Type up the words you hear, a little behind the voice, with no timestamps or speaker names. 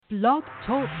Blog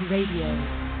Talk Radio.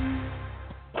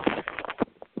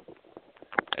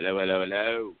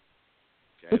 Hello.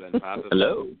 Kellen Patterson.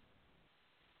 Hello.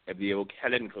 The old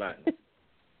Kellen Clan.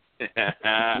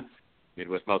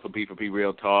 Midwest Muscle P4P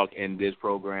Real Talk, and this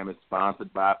program is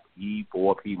sponsored by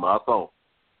P4P Muscle,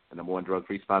 the number one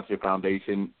drug-free sponsorship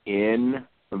foundation in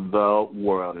the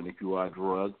world. And if you are a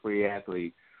drug-free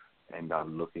athlete and are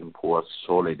looking for a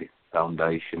solid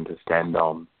foundation to stand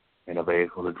on and a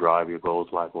vehicle to drive your goals,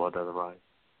 like what otherwise?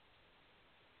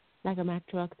 Like a Mack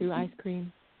truck through ice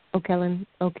cream. O'Kellen,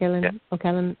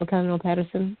 Patterson.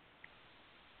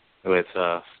 With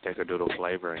snickerdoodle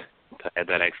flavoring to add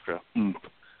that extra oomph.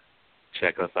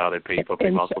 Check us out at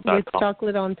p4pmuscle.com. With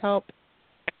chocolate on top.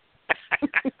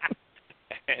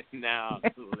 And now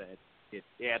let's get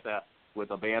Santa with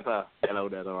a banter. Hello,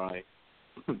 Desiree.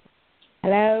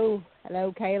 Hello,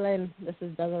 Kaylin. This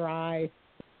is Desiree.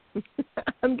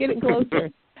 I'm getting closer.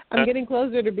 I'm getting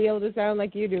closer to be able to sound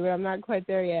like you do, but I'm not quite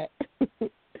there yet.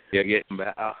 You're getting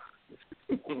better.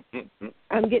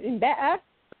 I'm getting better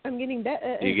until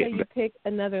you pick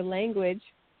another language.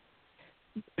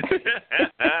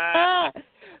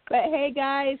 But hey,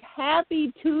 guys,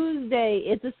 happy Tuesday.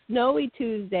 It's a snowy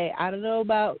Tuesday. I don't know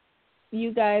about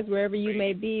you guys, wherever you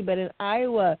may be, but in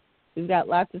Iowa, we've got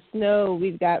lots of snow.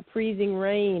 We've got freezing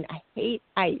rain. I hate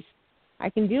ice. I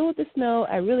can deal with the snow.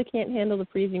 I really can't handle the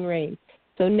freezing rain.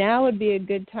 So now would be a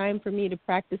good time for me to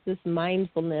practice this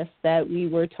mindfulness that we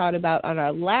were taught about on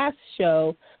our last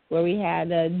show, where we had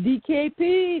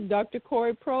DKP, Dr.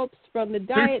 Corey Probst from the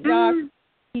Diet Doc,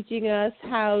 teaching us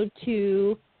how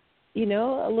to,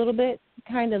 a little bit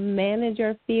kind of manage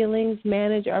our feelings,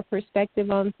 manage our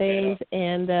perspective on things,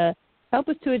 and help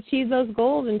us to achieve those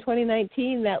goals in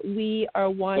 2019 that we are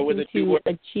wanting to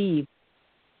achieve.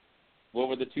 What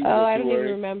were the two words? Oh, I don't even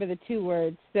remember the two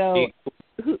words. So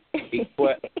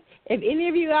if any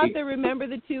of you out there remember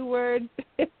the two words,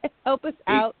 help us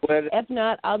out. If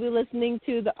not, I'll be listening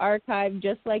to the archive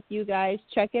just like you guys.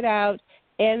 Check it out.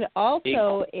 And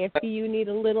also, if you need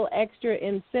a little extra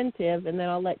incentive, and then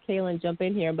I'll let Kaylin jump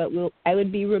in here, but I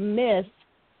would be remiss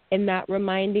in not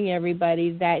reminding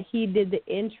everybody that he did the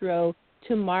intro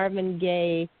to Marvin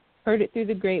Gaye, Heard It Through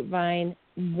the Grapevine,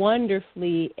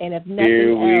 wonderfully, and if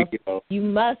nothing else, you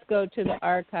must go to the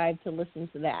archive to listen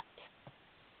to that.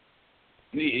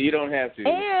 You don't have to.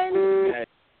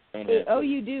 And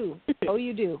you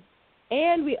do.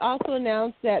 And we also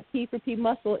announced that P4P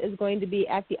Muscle is going to be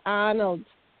at the Arnold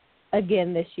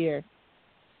again this year.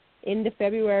 Into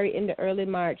February, into early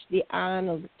March, the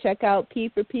Arnold. Check out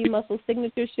P4P Muscle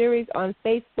Signature Series on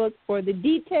Facebook for the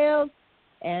details,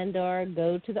 and or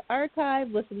go to the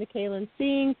archive, listen to Kaylin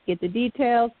sing, get the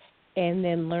details, and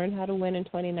then learn how to win in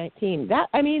 2019.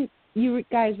 You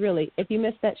guys really, if you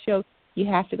missed that show, you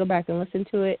have to go back and listen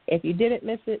to it. If you didn't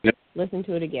miss it, listen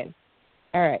to it again.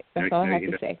 All right, that's all I have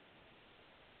to say.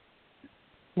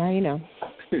 Now you know.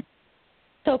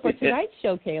 So for tonight's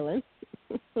show, Kaylin,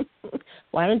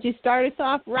 why don't you start us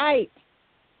off right?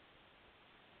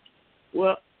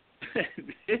 Well,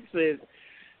 this is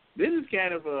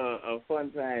kind of a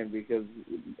fun time because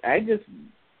I just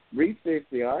researched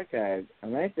the archive,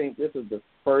 and I think this is the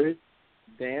first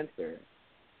dancer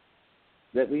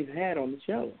that we've had on the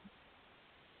show.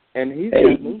 And he's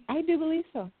got moves. I do believe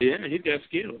so. Yeah, he's got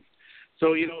skills.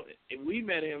 So, we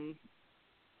met him.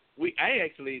 I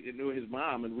actually knew his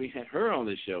mom, and we had her on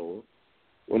the show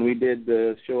when we did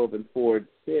the show up in Ford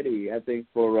City, I think,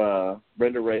 for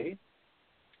Brenda Ray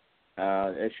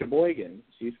at Sheboygan.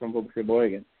 She's from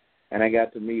Sheboygan. And I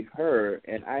got to meet her,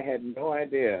 and I had no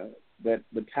idea that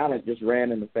the talent just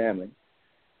ran in the family.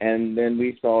 And then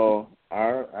we saw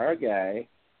our guy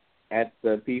at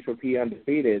the P4P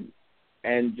Undefeated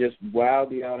and just wowed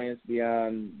the audience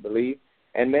beyond belief.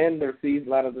 And then there sees a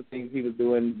lot of the things he was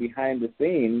doing behind the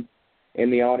scenes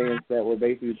in the audience that were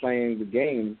basically playing the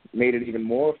games, made it even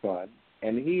more fun.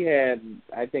 And he had,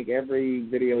 I think, every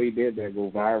video he did there go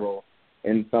viral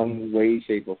in some way,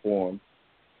 shape, or form.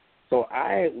 So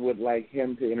I would like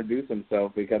him to introduce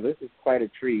himself because this is quite a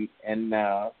treat, and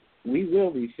we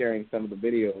will be sharing some of the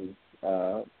videos.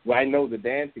 I know the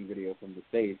dancing video from the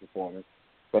stage performance,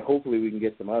 but hopefully we can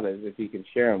get some others if he can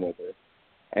share them with us.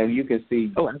 And you can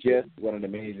see just what an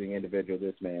amazing individual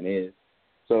this man is.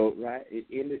 So,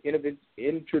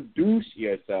 introduce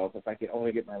yourself, if I can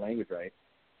only get my language right,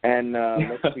 and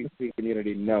let the P4P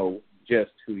community know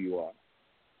just who you are.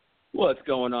 What's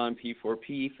going on,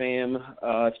 P4P fam?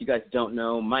 If you guys don't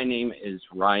know, my name is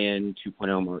Rian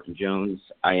 2.0 Martin Jones.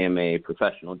 I am a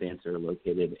professional dancer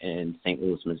located in St.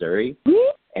 Louis, Missouri.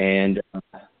 And,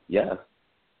 Des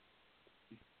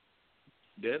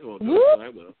won't do it, I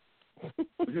will.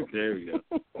 There we go.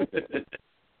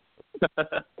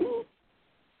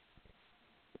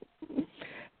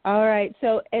 All right.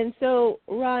 So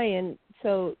Rian,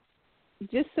 so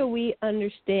just so we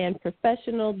understand,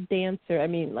 professional dancer, I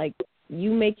mean, like,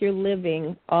 you make your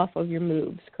living off of your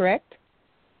moves, correct?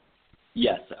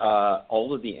 Yes.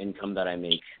 All of the income that I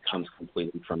make comes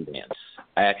completely from dance.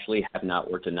 I actually have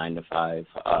not worked a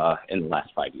 9-to-5 in the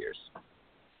last 5 years.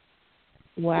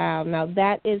 Wow. Now,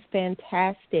 that is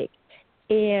fantastic.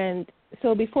 And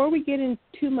so before we get into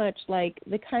too much, like,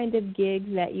 the kind of gigs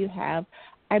that you have,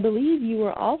 I believe you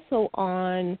were also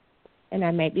on, and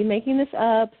I might be making this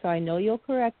up, so I know you'll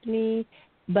correct me,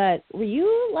 but were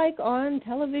you, like, on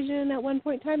television at one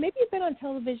point in time? Maybe you've been on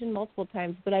television multiple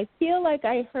times, but I feel like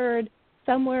I heard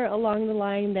somewhere along the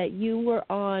line that you were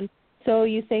on So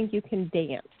You Think You Can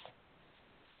Dance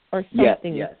or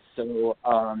something. Yes. So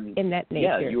in that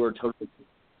nature.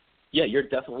 You're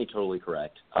definitely totally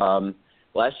correct.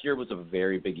 Last year was a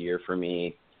very big year for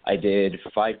me. I did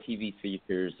 5 TV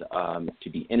features to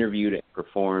be interviewed and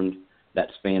performed that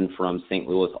spanned from St.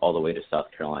 Louis all the way to South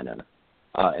Carolina.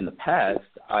 In the past,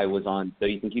 I was on So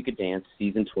You Think You Could Dance,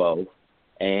 Season 12,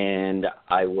 and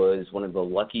I was one of the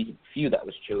lucky few that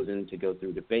was chosen to go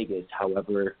through to Vegas.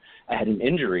 However, I had an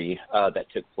injury that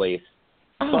took place,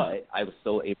 but I was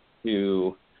still able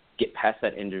to get past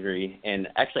that injury, and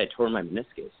actually I tore my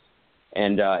meniscus.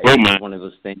 And it was one of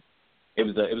those things. It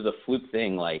was a fluke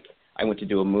thing. Like, I went to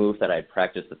do a move that I had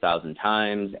practiced 1,000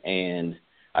 times, and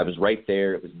I was right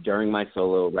there. It was during my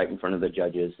solo, right in front of the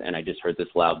judges, and I just heard this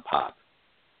loud pop.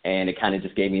 And it kind of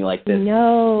just gave me like this.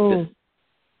 No.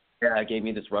 It gave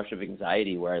me this rush of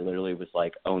anxiety where I literally was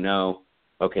like, oh no,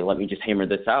 okay, let me just hammer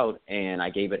this out. And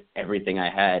I gave it everything I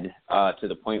had to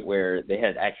the point where they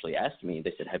had actually asked me,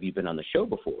 they said, have you been on the show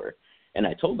before? And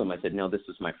I told them, I said, no, this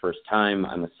is my first time.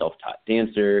 I'm a self-taught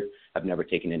dancer. I've never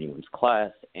taken anyone's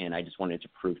class. And I just wanted to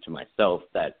prove to myself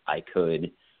that I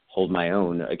could hold my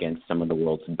own against some of the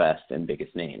world's best and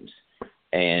biggest names.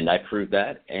 And I proved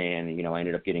that, and, you know, I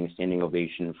ended up getting a standing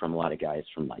ovation from a lot of guys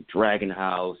from, like, Dragon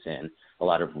House and a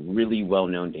lot of really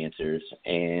well-known dancers.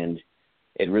 And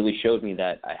it really showed me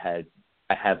that I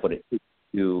have what it takes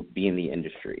to be in the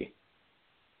industry.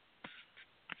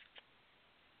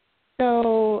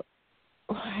 So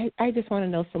I just want to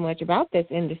know so much about this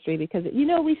industry because, you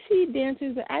know, we see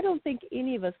dancers that I don't think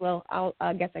any of us, well,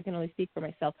 I guess I can only speak for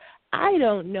myself. I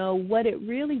don't know what it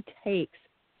really takes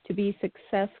to be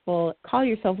successful, call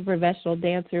yourself a professional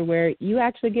dancer where you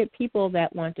actually get people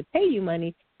that want to pay you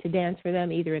money to dance for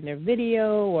them either in their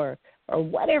video or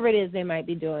whatever it is they might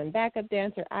be doing, backup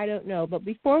dancer, I don't know. But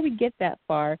before we get that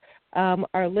far,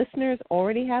 our listeners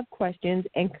already have questions,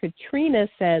 and Katrina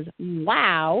says,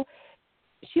 wow,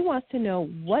 she wants to know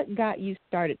what got you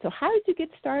started. So how did you get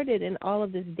started in all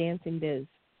of this dancing biz?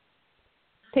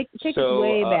 Take us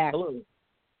way back. Hello.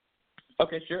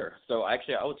 Okay, sure. So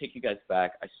actually, I will take you guys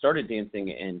back. I started dancing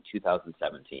in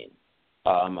 2017.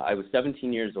 I was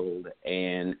 17 years old,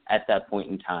 and at that point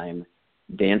in time,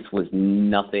 dance was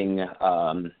nothing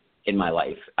in my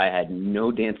life. I had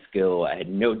no dance skill. I had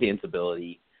no dance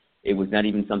ability. It was not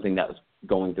even something that was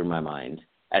going through my mind.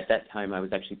 At that time, I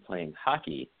was actually playing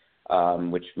hockey,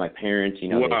 which my parents, you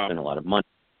know, They spent a lot of money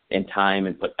and time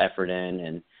and put effort in.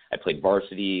 And I played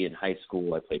varsity in high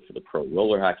school. I played for the pro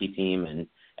roller hockey team, and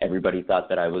everybody thought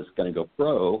that I was going to go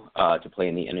pro to play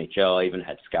in the NHL. I even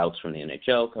had scouts from the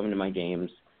NHL coming to my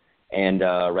games. And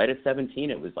right at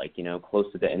 17, it was like, you know, close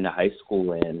to the end of high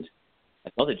school, and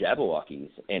I saw the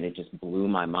Jabberwockies, and it just blew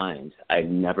my mind.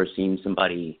 I'd never seen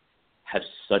somebody have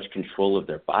such control of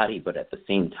their body, but at the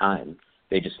same time,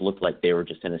 they just looked like they were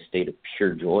just in a state of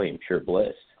pure joy and pure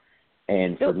bliss.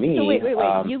 And for me, so wait.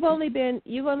 You've only been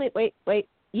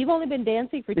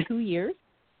dancing for 2 years?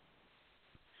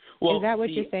 Well, is that what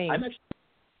you're saying?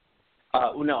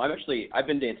 I've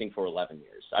been dancing for 11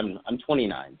 years. I'm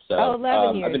 29, so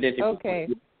 11 years. I've been dancing okay.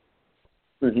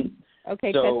 for 11 years.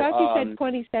 Okay, so I thought you said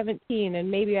 2017,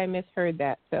 and maybe I misheard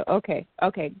that. So okay,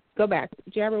 go back.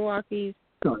 Jabberwockies,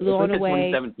 blown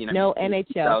away, no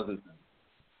NHL.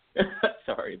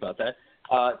 Sorry about that.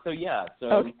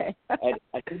 Okay.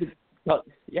 I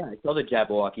saw the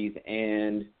Jabberwockies,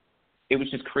 and it was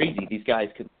just crazy. These guys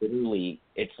could literally,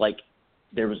 it's like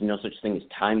there was no such thing as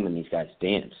time when these guys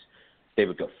danced. They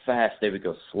would go fast, they would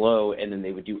go slow, and then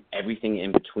they would do everything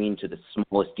in between, to the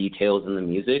smallest details in the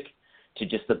music to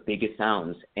just the biggest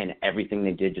sounds, and everything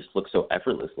they did just looked so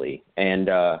effortlessly. And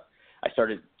I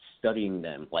started studying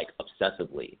them, like,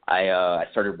 obsessively. I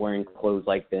started wearing clothes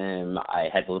like them. I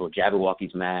had the little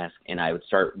Jabberwockies mask, and I would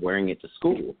start wearing it to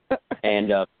school.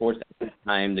 And, of course, at the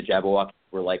time, the Jabberwockies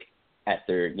were, like, at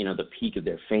their, the peak of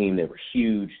their fame. They were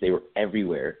huge. They were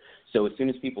everywhere. So as soon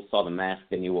as people saw the mask,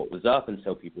 they knew what was up, and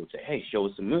so people would say, hey, show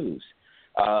us some moves.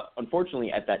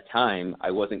 Unfortunately, at that time,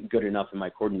 I wasn't good enough and my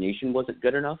coordination wasn't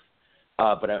good enough,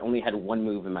 but I only had one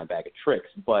move in my bag of tricks,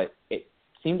 but it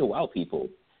seemed to wow people.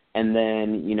 And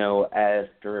then,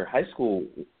 after high school,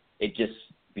 it just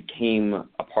became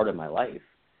a part of my life.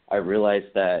 I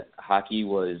realized that hockey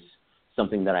was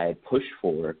something that I had pushed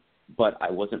for, but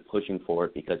I wasn't pushing for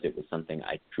it because it was something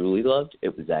I truly loved.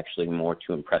 It was actually more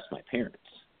to impress my parents.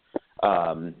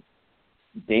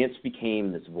 Dance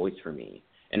became this voice for me.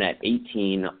 And at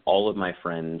 18, all of my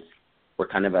friends were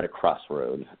kind of at a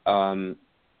crossroad.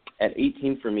 At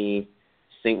 18 for me,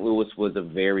 St. Louis was a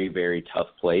very, very tough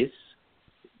place.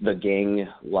 The gang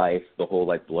life, the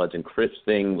whole Bloods and Crips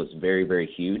thing was very, very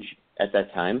huge at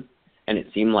that time. And it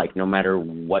seemed like no matter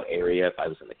what area, if I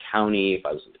was in the county, if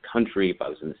I was in the country, if I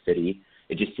was in the city,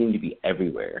 it just seemed to be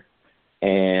everywhere.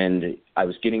 And I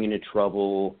was getting into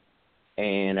trouble,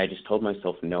 and I just told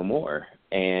myself no more.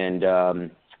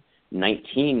 And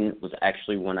 19 was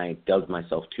actually when I dubbed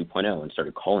myself 2.0 and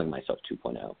started calling myself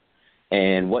 2.0.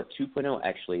 And what 2.0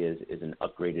 actually is an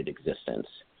upgraded existence.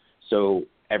 So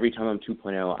every time I'm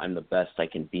 2.0, I'm the best I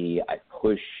can be. I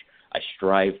push, I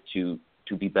strive to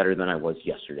be better than I was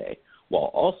yesterday,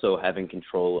 while also having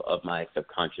control of my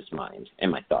subconscious mind and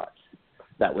my thoughts.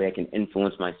 That way I can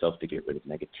influence myself to get rid of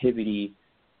negativity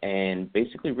and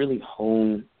basically really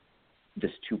hone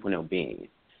this 2.0 being.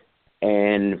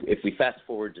 And if we fast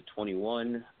forward to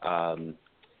 21,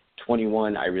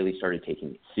 I really started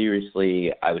taking it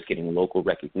seriously. I was getting local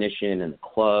recognition in the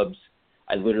clubs.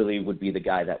 I literally would be the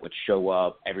guy that would show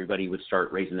up. Everybody would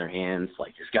start raising their hands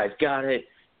like, this guy's got it.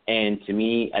 And to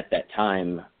me at that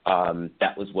time,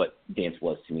 that was what dance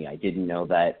was to me. I didn't know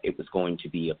that it was going to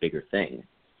be a bigger thing.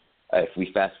 If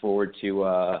we fast forward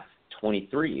to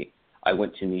 23, I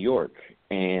went to New York,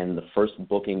 and the first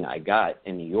booking I got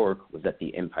in New York was at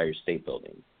the Empire State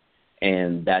Building.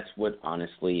 And that's what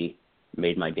honestly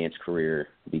made my dance career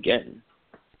begin.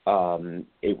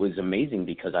 It was amazing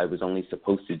because I was only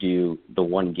supposed to do the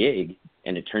one gig,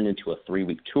 and it turned into a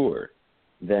 3-week tour.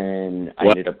 Then I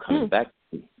ended up coming back.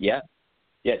 Yeah,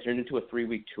 it turned into a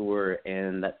 3-week tour,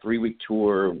 and that 3-week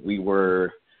tour we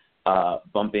were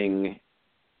bumping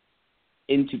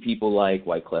into people like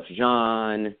Wyclef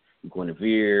Jean,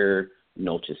 Guinevere,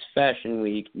 Nolch's Fashion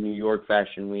Week, New York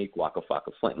Fashion Week, Waka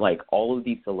Flocka Flame, like all of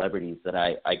these celebrities that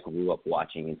I grew up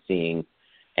watching and seeing,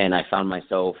 and I found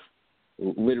myself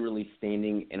literally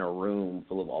standing in a room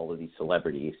full of all of these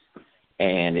celebrities,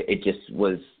 and it just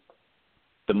was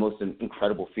the most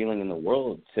incredible feeling in the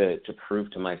world to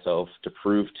prove to myself, to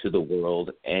prove to the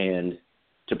world, and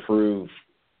to prove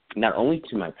not only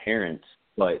to my parents,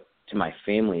 but to my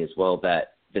family as well,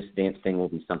 that this dance thing will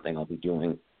be something I'll be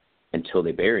doing until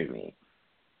they bury me.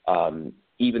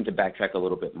 Even to backtrack a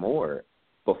little bit more,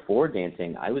 before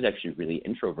dancing, I was actually really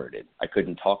introverted. I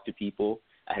couldn't talk to people.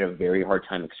 I had a very hard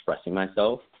time expressing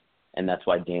myself, and that's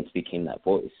why dance became that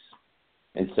voice.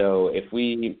 And so if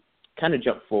we kind of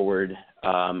jump forward,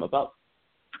 about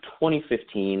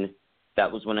 2015,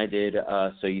 that was when I did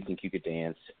So You Think You Could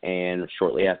Dance, and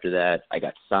shortly after that, I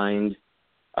got signed.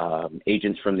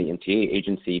 Agents from the MTA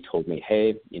agency told me,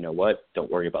 hey, you know what,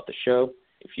 don't worry about the show.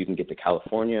 If you can get to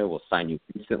California, we'll sign you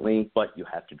instantly, but you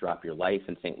have to drop your life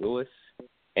in St. Louis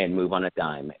and move on a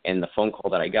dime. And the phone call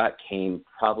that I got came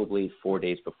probably 4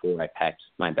 days before I packed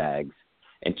my bags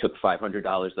and took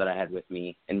 $500 that I had with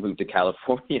me and moved to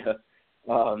California,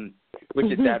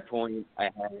 which at that point I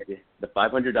had the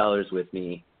 $500 with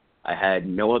me. I had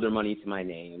no other money to my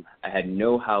name. I had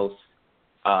no house.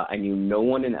 I knew no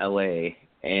one in L.A.,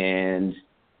 and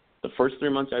the first 3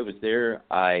 months I was there,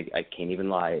 I can't even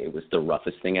lie, it was the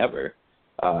roughest thing ever.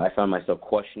 I found myself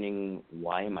questioning,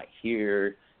 why am I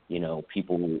here?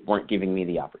 People weren't giving me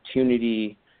the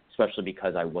opportunity, especially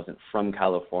because I wasn't from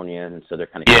California, and so they're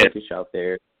kind of selfish out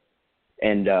there.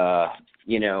 And,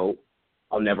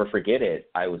 I'll never forget it.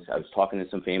 I was talking to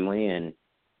some family, and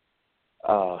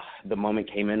the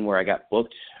moment came in where I got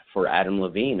booked for Adam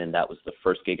Levine, and that was the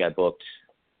first gig I booked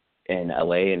in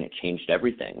L.A., and it changed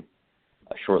everything.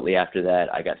 Shortly after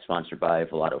that, I got sponsored by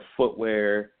Velato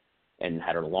Footwear and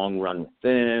had a long run with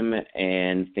them,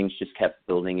 and things just kept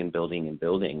building and building and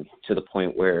building to the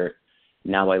point where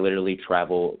now I literally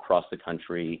travel across the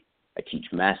country. I teach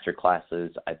master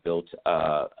classes. I built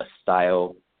a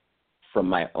style from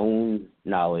my own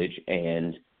knowledge,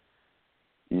 and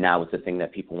now it's a thing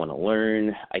that people want to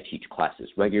learn. I teach classes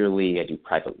regularly. I do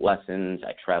private lessons.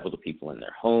 I travel to people in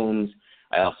their homes.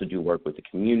 I also do work with the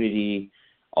community.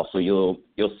 Also, you'll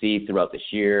see throughout this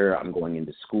year, I'm going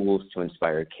into schools to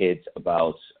inspire kids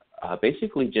about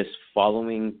basically just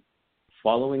following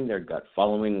their gut,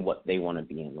 following what they want to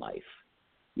be in life.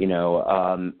 You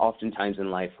know, oftentimes in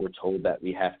life we're told that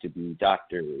we have to be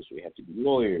doctors, we have to be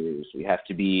lawyers, we have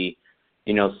to be,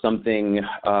 you know, something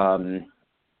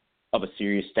of a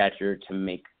serious stature to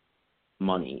make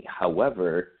money.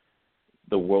 However,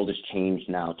 the world has changed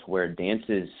now to where dance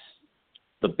is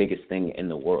the biggest thing in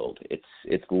the world.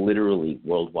 It's literally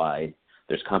worldwide.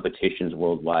 There's competitions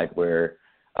worldwide where,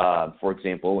 for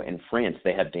example, in France,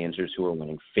 they have dancers who are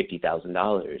winning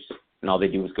 $50,000, and all they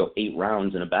do is go 8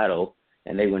 rounds in a battle,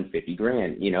 and they win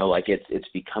 $50,000. You know, like it's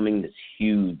becoming this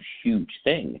huge, huge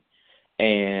thing.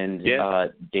 And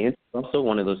dance is also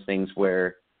one of those things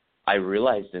where I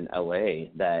realized in LA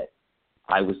that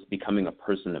I was becoming a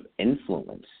person of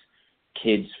influence.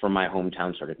 Kids from my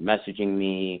hometown started messaging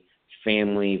me,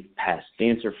 family, past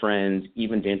dancer friends,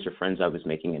 even dancer friends I was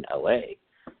making in LA.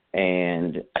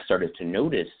 And I started to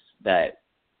notice that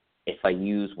if I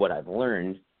use what I've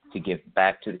learned to give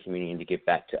back to the community and to give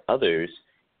back to others,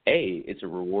 A, it's a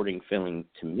rewarding feeling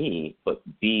to me, but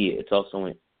B, it's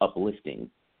also uplifting.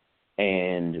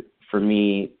 And for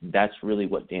me, that's really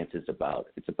what dance is about.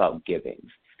 It's about giving.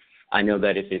 I know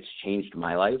that if it's changed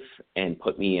my life and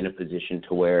put me in a position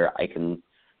to where I can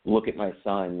look at my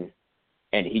son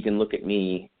and he can look at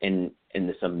me in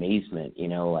this amazement, you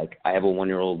know, like I have a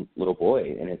 1-year-old little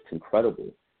boy and it's incredible.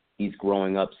 He's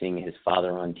growing up seeing his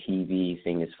father on TV,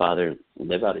 seeing his father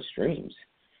live out his dreams.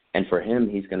 And for him,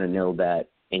 he's going to know that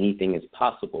anything is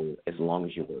possible as long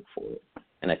as you work for it.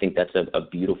 And I think that's a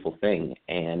beautiful thing.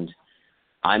 And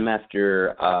I'm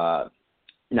after,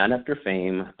 not after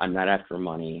fame, I'm not after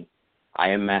money. I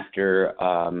am after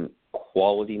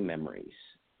quality memories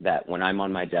that when I'm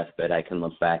on my deathbed, I can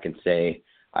look back and say,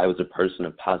 I was a person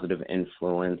of positive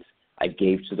influence. I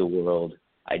gave to the world.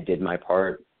 I did my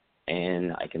part,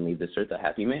 and I can leave this earth a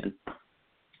happy man.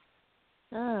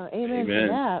 Oh, amen to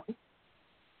that.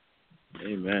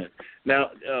 Amen. Now,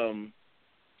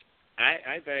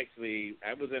 I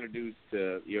was introduced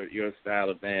to your style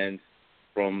of dance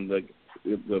from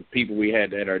the people we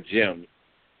had at our gym.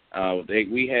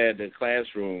 We had a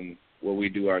classroom where we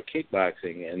do our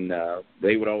kickboxing, and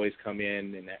they would always come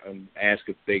in and ask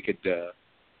if they could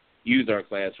use our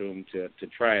classroom to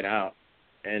try it out.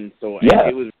 And so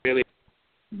it was really,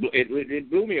 it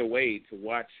blew me away to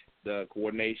watch the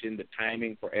coordination, the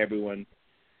timing for everyone.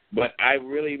 But I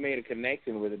really made a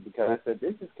connection with it because I said,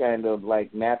 this is kind of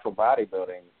like natural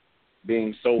bodybuilding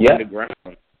being so underground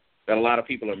that a lot of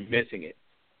people are missing it.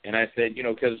 And I said, you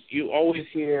know, because you always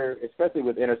hear, especially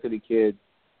with inner city kids,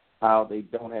 how they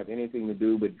don't have anything to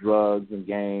do but drugs and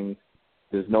gangs.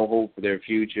 There's no hope for their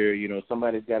future. You know,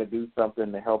 somebody's got to do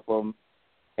something to help them.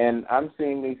 And I'm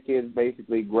seeing these kids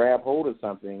basically grab hold of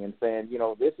something and saying, you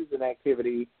know, this is an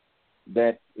activity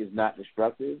that is not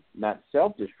destructive, not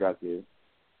self-destructive,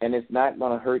 and it's not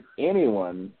going to hurt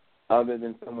anyone other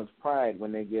than someone's pride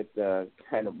when they get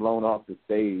kind of blown off the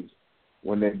stage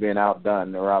when they've been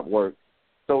outdone or outworked.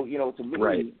 So, you know, to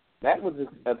me, that was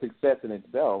a success in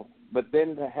itself. But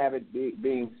then to have it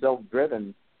being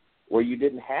self-driven where you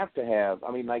didn't have to have,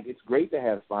 I mean, like, it's great to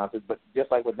have sponsors, but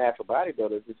just like with natural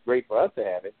bodybuilders, it's great for us to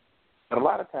have it. But a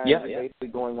lot of times you're basically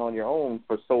going on your own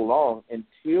for so long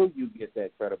until you get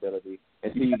that credibility,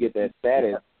 until you get that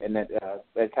status and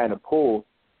that kind of pull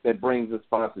that brings the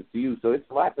sponsors to you. So it's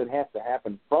a lot that has to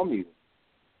happen from you.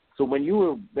 So when you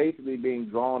were basically being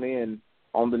drawn in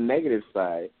on the negative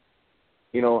side,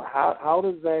 you know, how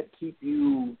does that keep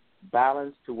you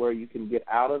balanced to where you can get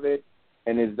out of it?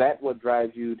 And is that what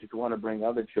drives you to want to bring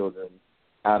other children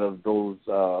out of those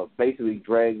basically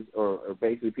dregs or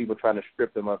basically people trying to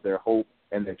strip them of their hope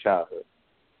and their childhood?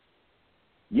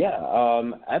 Yeah,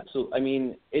 absolutely. I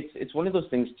mean, it's one of those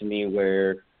things to me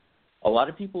where a lot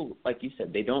of people, like you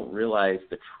said, they don't realize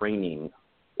the training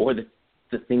or the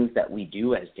things that we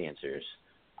do as dancers.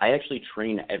 I actually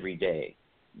train every day.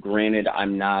 Granted,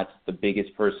 I'm not the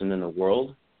biggest person in the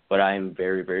world, but I am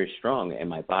very, very strong, and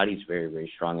my body's very, very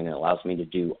strong, and it allows me to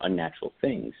do unnatural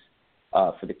things.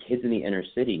 For the kids in the inner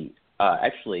city,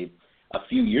 actually, a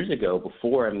few years ago,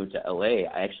 before I moved to LA,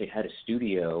 I actually had a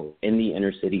studio in the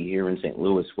inner city here in St.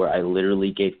 Louis where I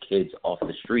literally gave kids off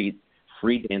the street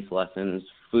free dance lessons,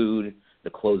 food, the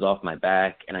clothes off my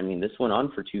back, and I mean, this went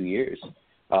on for 2 years.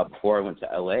 Before I went to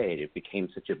LA, it became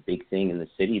such a big thing in the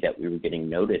city that we were getting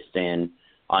noticed, and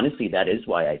honestly, that is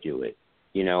why I do it.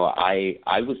 You know, I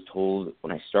was told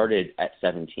when I started at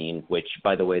 17, which,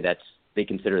 by the way, they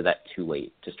consider that too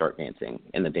late to start dancing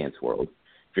in the dance world.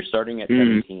 If you're starting at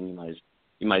 17,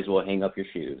 you might as well hang up your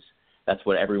shoes. That's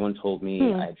what everyone told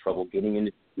me. I had trouble getting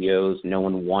into studios. No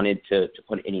one wanted to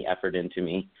put any effort into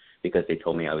me because they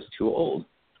told me I was too old.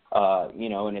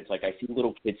 And it's like I see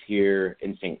little kids here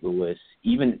in St. Louis,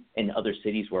 even in other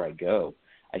cities where I go.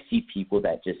 I see people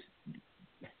that just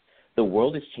 – the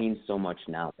world has changed so much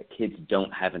now that kids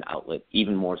don't have an outlet,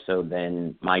 even more so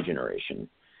than my generation.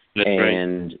 That's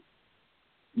and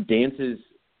dance is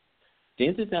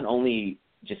not only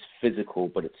just physical,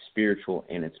 but it's spiritual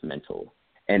and it's mental.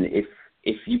 And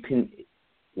if you can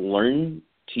learn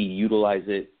to utilize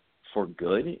it for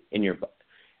good in your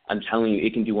 – I'm telling you,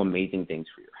 it can do amazing things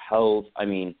for your health. I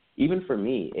mean, even for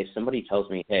me, if somebody tells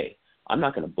me, hey, I'm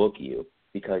not going to book you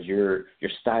because your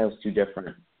style's too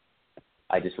different,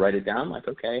 I just write it down like,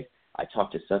 okay, I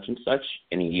talked to such and such.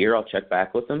 In a year, I'll check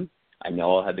back with them. I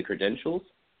know I'll have the credentials.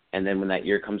 And then when that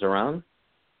year comes around,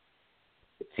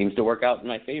 it seems to work out in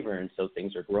my favor, and so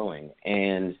things are growing.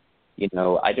 And,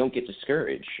 I don't get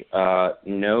discouraged.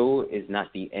 No is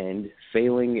not the end.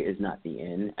 Failing is not the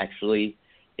end. Actually,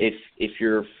 if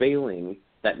you're failing,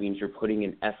 that means you're putting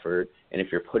in effort, and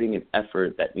if you're putting in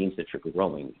effort, that means that you're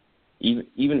growing.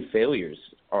 Even failures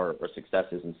are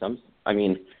successes in some. I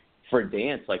mean, for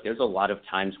dance, like there's a lot of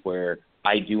times where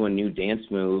I do a new dance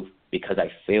move because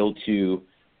I failed to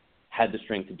have the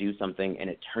strength to do something, and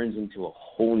it turns into a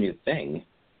whole new thing.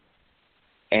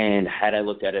 And had I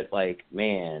looked at it like,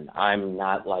 man, I'm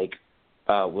not like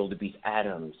Wildebeest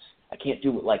Adams. I can't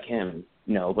do it like him.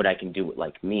 No, but I can do it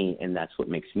like me, and that's what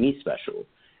makes me special.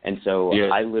 And so yes.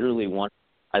 I literally want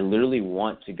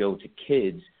to go to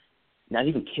kids, not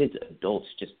even kids, adults,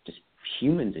 just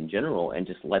humans in general, and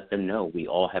just let them know we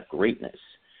all have greatness.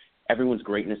 Everyone's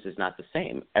greatness is not the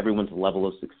same. Everyone's level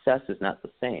of success is not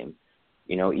the same.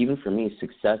 Even for me,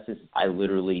 success is I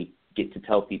literally get to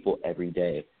tell people every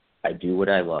day, I do what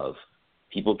I love.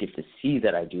 People get to see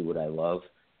that I do what I love,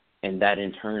 and that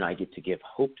in turn I get to give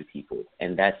hope to people.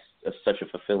 And that's such a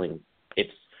fulfilling,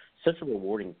 it's such a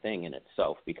rewarding thing in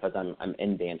itself because I'm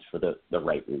in dance for the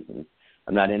right reason.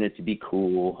 I'm not in it to be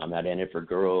cool. I'm not in it for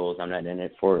girls. I'm not in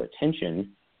it for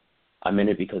attention. I'm in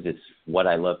it because it's what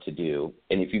I love to do.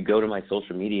 And if you go to my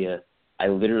social media, I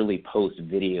literally post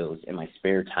videos in my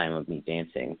spare time of me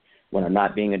dancing. When I'm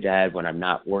not being a dad, when I'm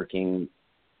not working,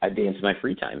 I dance in my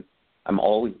free time. I'm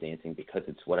always dancing because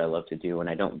it's what I love to do, and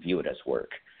I don't view it as work.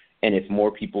 And if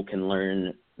more people can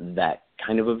learn that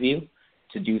kind of a view,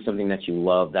 to do something that you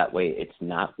love, that way it's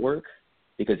not work.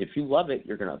 Because if you love it,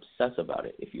 you're going to obsess about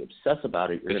it. If you obsess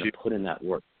about it, you're going to put in that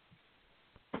work.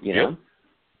 You know?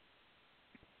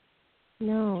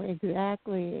 No,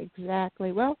 exactly.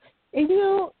 Well,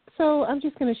 so I'm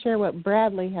just going to share what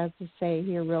Bradley has to say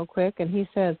here real quick. And he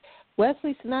says,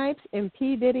 Wesley Snipes and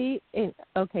P. Diddy.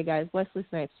 Okay, guys, Wesley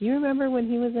Snipes. Do you remember when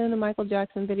he was in the Michael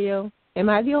Jackson video? Am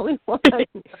I the only one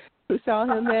who saw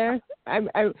him there? What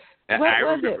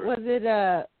was it? Was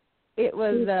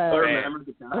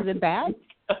it bad?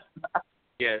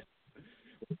 Yes.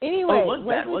 Anyway,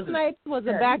 Wesley Snipes was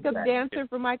a backup dancer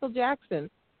for Michael Jackson.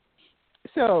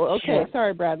 So, okay,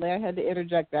 sorry, Bradley, I had to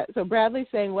interject that. So Bradley's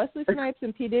saying Wesley Snipes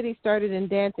and P. Diddy started in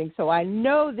dancing, so I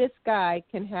know this guy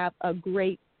can have a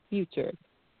great future.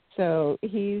 So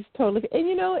he's totally – and,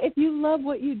 if you love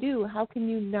what you do, how can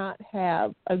you not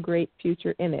have a great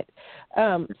future in it?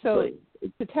 So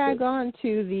to tag on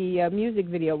to the music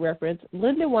video reference,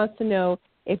 Linda wants to know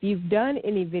if you've done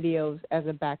any videos as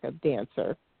a backup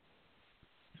dancer.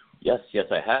 Yes,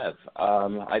 I have.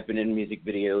 I've been in music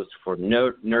videos for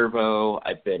Nervo.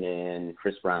 I've been in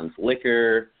Chris Brown's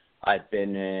Liquor. I've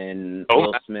been in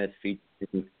Will Smith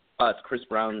featuring Chris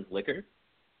Brown's Liquor.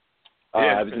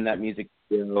 I was in that music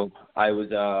video. I was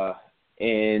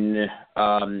in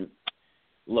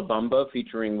La Bamba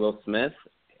featuring Will Smith,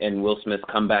 and Will Smith's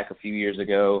comeback a few years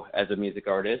ago as a music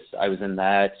artist. I was in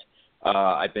that.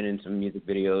 I've been in some music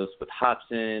videos with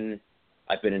Hobson.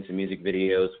 I've been in some music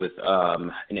videos with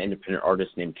an independent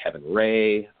artist named Kevin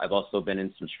Ray. I've also been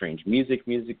in some Strange Music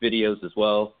videos as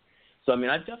well. So,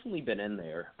 I've definitely been in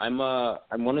there. I'm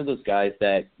one of those guys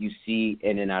that you see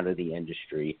in and out of the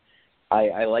industry.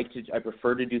 I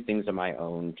prefer to do things on my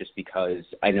own just because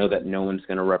I know that no one's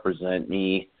going to represent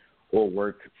me or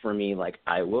work for me like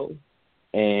I will.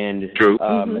 And True.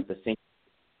 At the same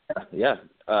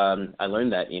I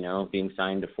learned that, being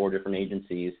signed to 4 different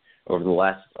agencies over the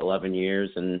last 11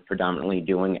 years and predominantly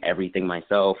doing everything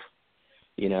myself,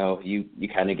 you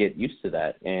kind of get used to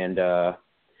that. And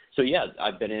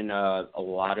I've been in a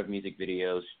lot of music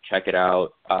videos. Check it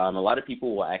out. A lot of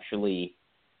people will actually,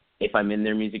 if I'm in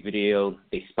their music video,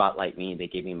 they spotlight me. They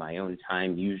give me my own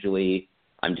time. Usually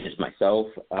I'm just myself,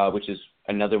 which is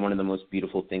another one of the most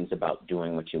beautiful things about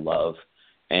doing what you love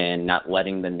and not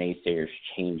letting the naysayers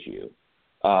change you.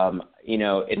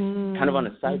 It's kind of on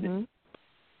a side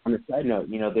on a side note,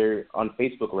 they're on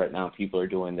Facebook right now. People are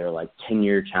doing their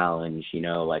 10-year challenge.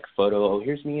 Photo. Oh,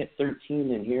 here's me at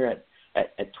 13, and here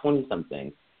at 20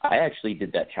 something. I actually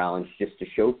did that challenge just to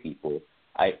show people.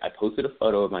 I posted a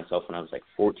photo of myself when I was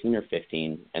 14 or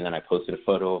 15, and then I posted a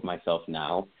photo of myself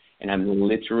now, and I'm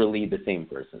literally the same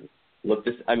person. Looks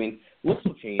will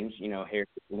change, hair,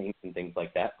 length, and things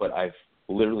like that, but I've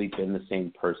literally been the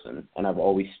same person, and I've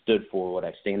always stood for what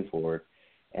I stand for,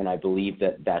 and I believe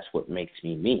that that's what makes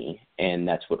me me, and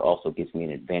that's what also gives me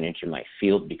an advantage in my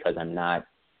field because I'm not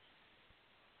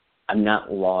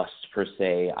lost per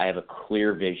se. I have a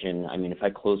clear vision. I mean, if I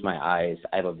close my eyes,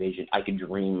 I have a vision. I could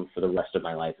dream for the rest of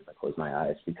my life if I close my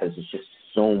eyes because it's just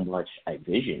so much I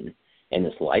vision in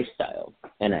this lifestyle,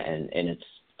 and it's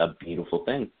a beautiful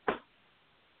thing.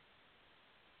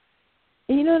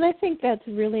 And I think that's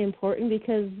really important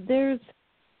because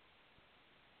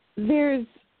there's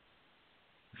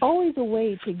always a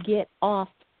way to get off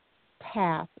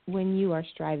path when you are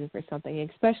striving for something,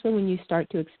 especially when you start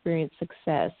to experience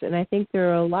success. And I think there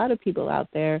are a lot of people out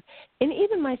there, and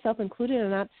even myself included,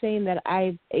 I'm not saying that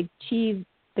I've achieved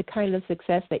the kind of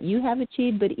success that you have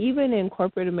achieved, but even in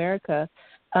corporate America,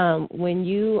 when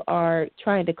you are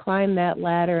trying to climb that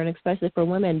ladder, and especially for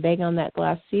women, bang on that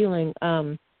glass ceiling,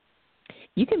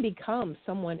 you can become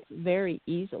someone very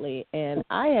easily. And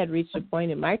I had reached a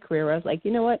point in my career where I was like,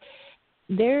 you know what,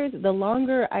 the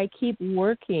longer I keep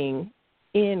working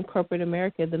in corporate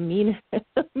America, the meaner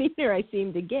I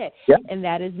seem to get. Yep. And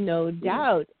that is no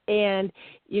doubt. And,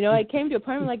 I came to a point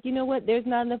where I'm like, you know what, there's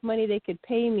not enough money they could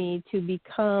pay me to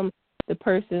become the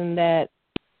person that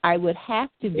I would have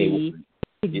to be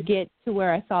to get to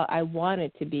where I thought I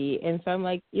wanted to be. And so I'm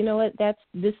like, you know what,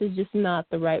 this is just not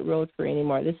the right road for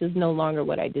anymore. This is no longer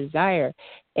what I desire.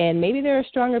 And maybe there are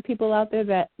stronger people out there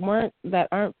that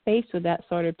aren't faced with that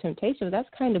sort of temptation. But that's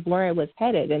kind of where I was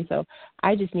headed. And so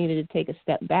I just needed to take a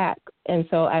step back. And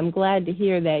so I'm glad to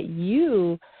hear that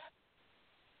you,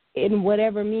 in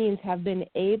whatever means, have been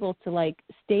able to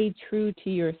stay true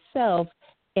to yourself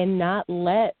and not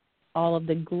let all of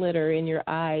the glitter in your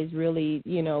eyes really,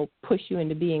 push you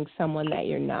into being someone that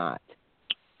you're not.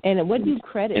 And what do you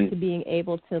credit to being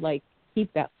able to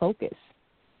keep that focus?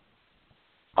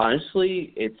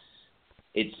 Honestly, it's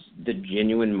the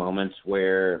genuine moments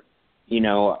where,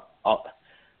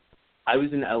 I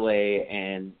was in LA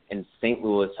and in St.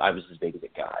 Louis, I was as big as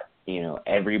it got.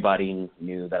 Everybody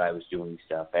knew that I was doing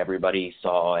stuff. Everybody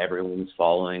saw, everyone was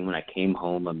following. When I came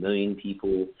home, 1 million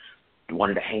people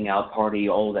wanted to hang out, party,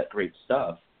 all that great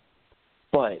stuff.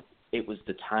 But it was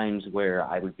the times where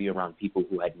I would be around people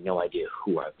who had no idea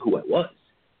who I was.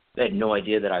 They had no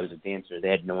idea that I was a dancer. They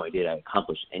had no idea that I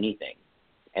accomplished anything.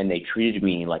 And they treated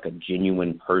me like a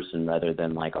genuine person rather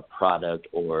than like a product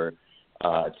or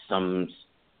some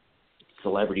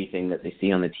celebrity thing that they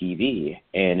see on the TV.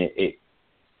 And it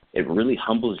really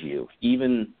humbles you.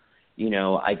 Even,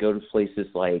 I go to places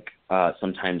like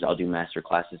sometimes I'll do master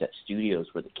classes at studios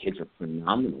where the kids are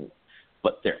phenomenal,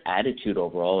 but their attitude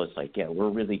overall is like, yeah, we're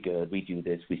really good. We do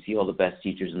this. We see all the best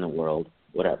teachers in the world,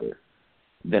 whatever.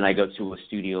 Then I go to a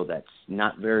studio that's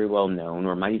not very well known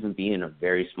or might even be in a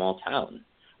very small town,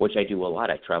 which I do a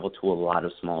lot. I travel to a lot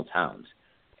of small towns.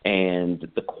 And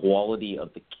the quality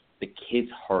of the kids'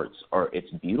 hearts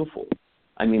it's beautiful.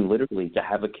 I mean, literally, to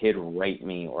have a kid write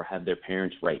me or have their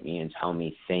parents write me and tell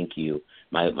me thank you.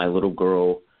 My little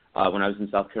girl, when I was in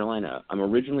South Carolina, I'm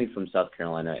originally from South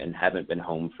Carolina and haven't been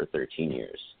home for 13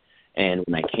 years. And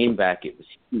when I came back, it was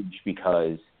huge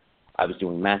because I was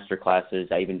doing master classes.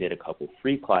 I even did a couple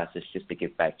free classes just to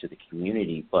give back to the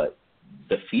community. But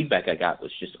the feedback I got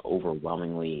was just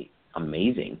overwhelmingly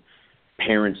amazing.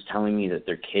 Parents telling me that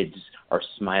their kids are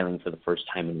smiling for the first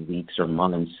time in weeks or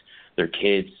months. Their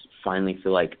kids finally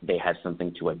feel like they have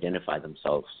something to identify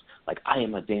themselves. Like, I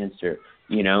am a dancer,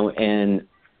 and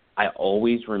I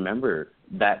always remember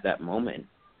that moment.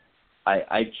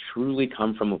 I truly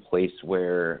come from a place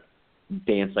where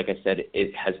dance, like I said,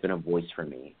 it has been a voice for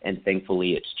me, and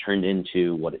thankfully it's turned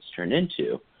into what it's turned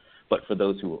into. But for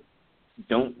those who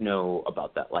don't know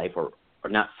about that life or are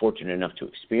not fortunate enough to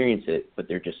experience it, but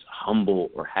they're just humble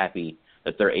or happy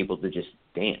that they're able to just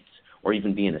dance or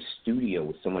even be in a studio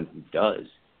with someone who does,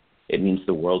 it means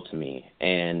the world to me.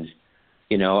 And,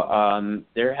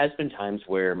 there has been times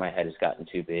where my head has gotten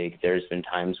too big. There's been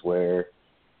times where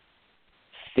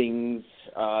things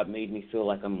made me feel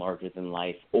like I'm larger than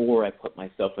life, or I put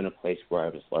myself in a place where I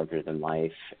was larger than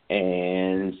life.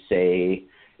 And say,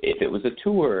 if it was a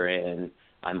tour and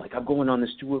I'm like, I'm going on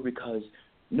this tour because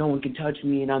no one can touch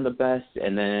me and I'm the best,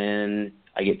 and then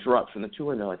I get dropped from the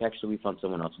tour and they're like, actually, we found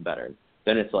someone else better.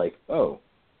 Then it's like, oh,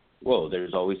 whoa,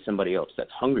 there's always somebody else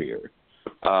that's hungrier.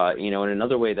 And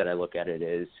another way that I look at it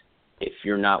is, if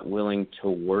you're not willing to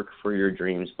work for your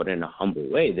dreams, but in a humble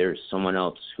way, there's someone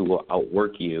else who will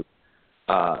outwork you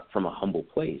from a humble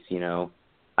place.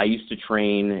 I used to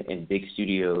train in big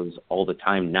studios all the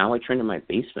time. Now I train in my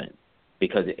basement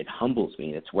because it humbles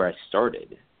me. It's where I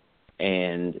started.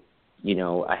 And,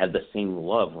 I have the same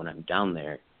love when I'm down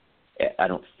there. I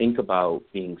don't think about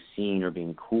being seen or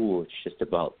being cool. It's just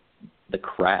about the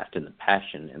craft and the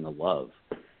passion and the love.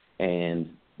 And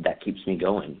that keeps me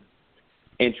going.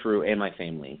 And true, and my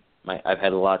family. I've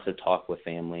had lots of talk with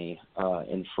family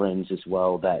and friends as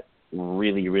well that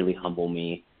really, really humble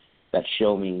me, that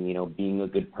show me, being a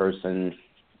good person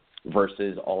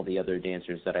versus all the other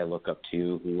dancers that I look up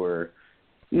to who are,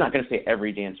 I'm not going to say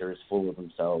every dancer is full of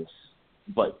themselves,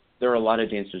 but there are a lot of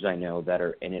dancers I know that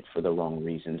are in it for the wrong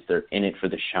reasons. They're in it for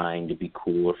the shine, to be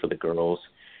cool, or for the girls.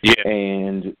 Yeah.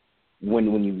 And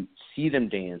when you see them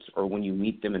dance or when you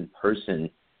meet them in person,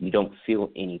 you don't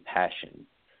feel any passion.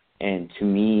 And to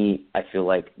me, I feel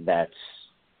like that's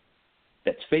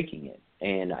faking it.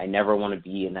 And I never want to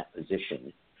be in that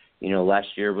position. Last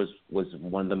year was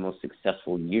one of the most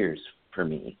successful years for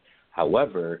me.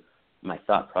 However, my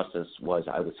thought process was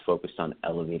I was focused on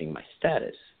elevating my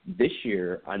status. This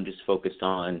year, I'm just focused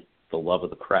on the love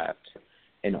of the craft.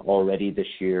 And already this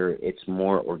year, it's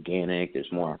more organic.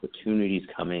 There's more opportunities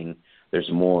coming. There's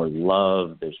more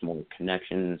love. There's more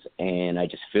connections. And I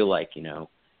just feel like,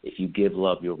 if you give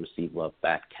love, you'll receive love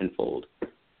back tenfold.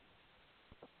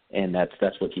 And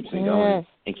that's what keeps me going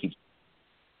and keeps.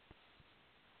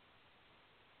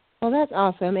 Well, that's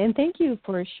awesome. And thank you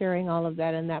for sharing all of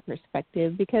that in that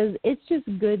perspective, because it's just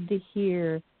good to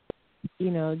hear,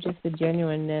 just the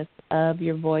genuineness of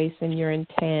your voice and your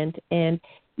intent. And,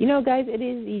 guys, it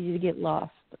is easy to get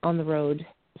lost on the road.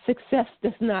 Success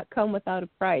does not come without a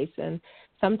price, and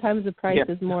sometimes the price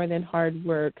is more than hard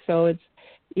work. So it's,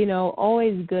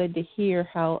 always good to hear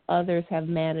how others have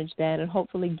managed that and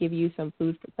hopefully give you some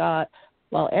food for thought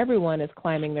while everyone is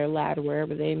climbing their ladder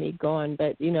wherever they may be going.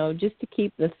 But, just to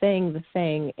keep the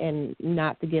thing and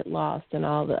not to get lost in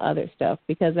all the other stuff,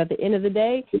 because at the end of the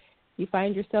day, you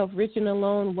find yourself rich and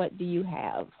alone, what do you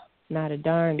have? Not a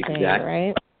darn thing,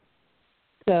 right?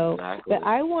 So, exactly. But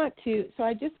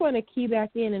I just want to key back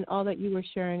in all that you were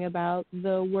sharing about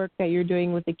the work that you're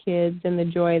doing with the kids and the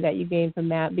joy that you gain from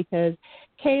that, because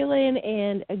Kaylin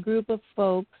and a group of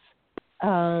folks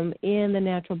in the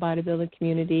natural bodybuilding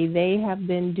community, they have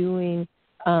been doing,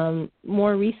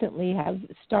 more recently have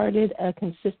started a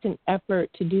consistent effort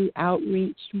to do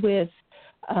outreach with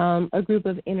a group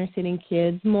of inner city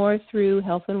kids, more through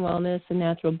health and wellness and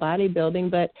natural bodybuilding.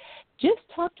 But just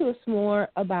talk to us more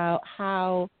about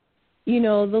how,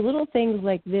 the little things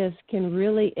like this can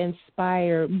really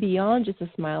inspire beyond just a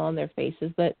smile on their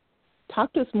faces. But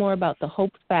talk to us more about the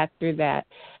hope factor that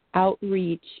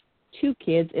outreach to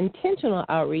kids, intentional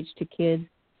outreach to kids,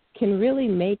 can really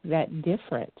make that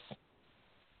difference.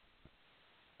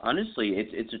 Honestly,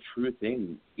 it's a true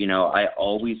thing. I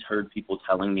always heard people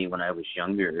telling me when I was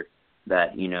younger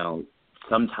that,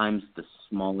 sometimes the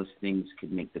smallest things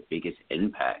could make the biggest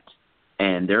impact.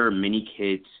 And there are many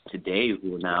kids today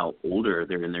who are now older.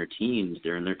 They're in their teens.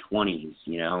 They're in their 20s.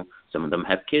 Some of them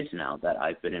have kids now that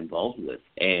I've been involved with.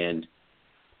 And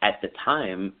at the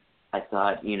time, I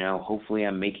thought, hopefully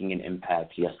I'm making an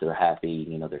impact. Yes, they're happy.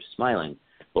 They're smiling.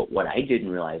 But what I didn't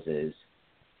realize is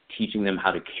teaching them how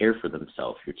to care for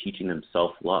themselves. You're teaching them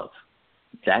self-love.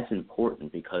 That's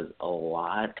important because a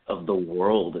lot of the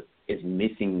world is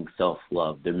missing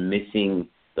self-love. They're missing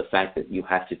the fact that you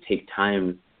have to take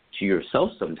time to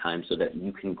yourself sometimes so that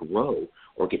you can grow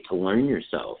or get to learn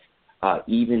yourself.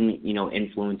 Even,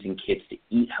 influencing kids to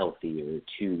eat healthier,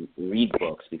 to read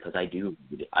books, because I do.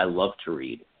 I love to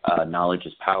read. Knowledge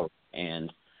is power.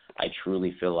 And I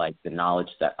truly feel like the knowledge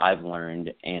that I've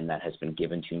learned and that has been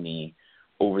given to me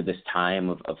over this time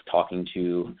of talking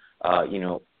to,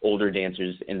 older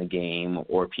dancers in the game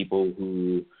or people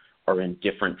who are in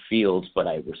different fields, but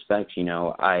I respect,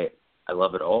 I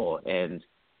love it all. And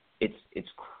it's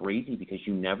crazy because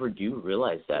you never do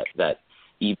realize that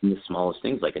even the smallest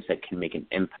things, like I said, can make an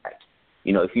impact.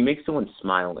 If you make someone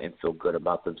smile and feel good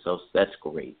about themselves, that's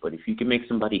great. But if you can make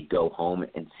somebody go home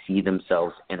and see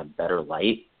themselves in a better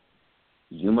light,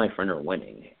 you, my friend, are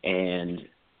winning. And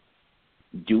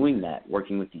doing that,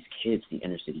 working with these kids, the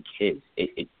inner city kids,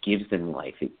 it gives them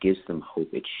life. It gives them hope.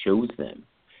 It shows them.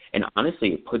 And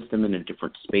honestly, it puts them in a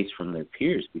different space from their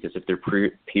peers, because if their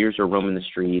peers are roaming the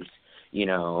streets,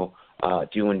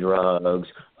 doing drugs,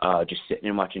 just sitting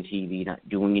and watching TV, not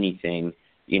doing anything,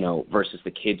 versus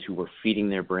the kids who were feeding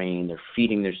their brain, they're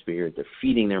feeding their spirit, they're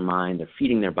feeding their mind, they're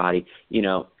feeding their body,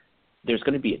 there's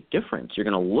going to be a difference. You're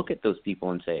going to look at those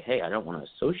people and say, hey, I don't want to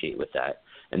associate with that.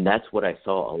 And that's what I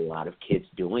saw a lot of kids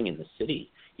doing in the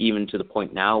city, even to the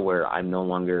point now where I'm no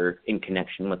longer in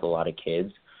connection with a lot of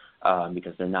kids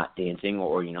because they're not dancing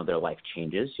or, their life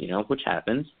changes, which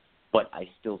happens. But I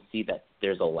still see that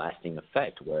there's a lasting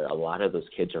effect where a lot of those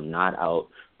kids are not out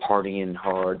partying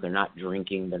hard. They're not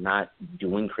drinking. They're not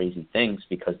doing crazy things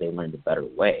because they learned a better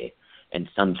way. And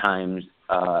sometimes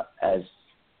as,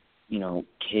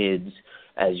 kids,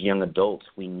 as young adults,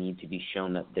 we need to be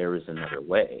shown that there is another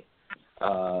way.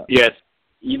 Yes.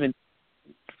 Even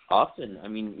often,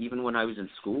 even when I was in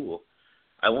school,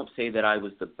 I won't say that I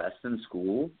was the best in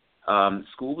school.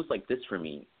 School was like this for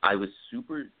me. I was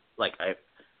super, I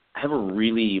have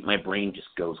my brain just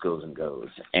goes and goes.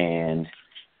 And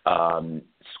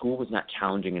school was not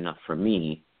challenging enough for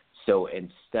me. So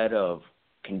instead of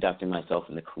conducting myself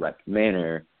in the correct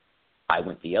manner, I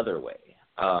went the other way.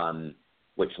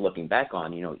 Which looking back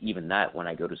on, even that when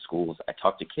I go to schools, I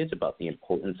talk to kids about the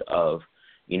importance of,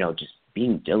 just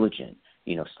being diligent,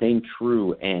 staying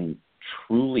true and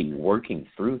truly working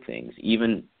through things.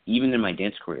 Even in my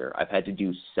dance career, I've had to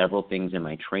do several things in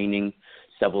my training,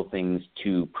 several things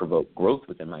to provoke growth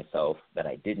within myself that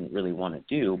I didn't really want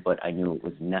to do, but I knew it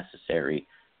was necessary.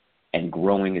 And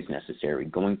growing is necessary.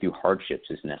 Going through hardships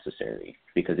is necessary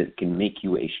because it can make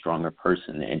you a stronger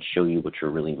person and show you what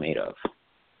you're really made of.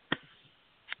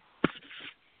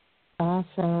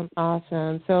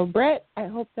 Awesome. So, Brett, I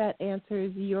hope that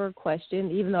answers your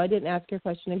question. Even though I didn't ask your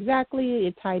question exactly,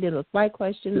 it tied in with my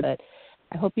question, but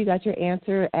I hope you got your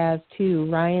answer as to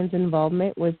Ryan's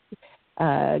involvement with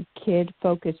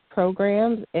kid-focused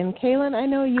programs. And, Kaylin, I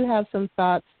know you have some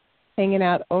thoughts hanging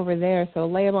out over there, so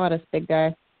lay them on us, big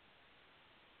guy.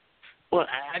 Well,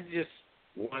 I just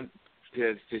want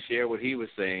to share what he was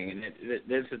saying. And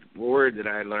there's a word that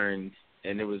I learned,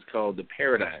 and it was called the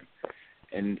paradigm.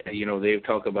 And, they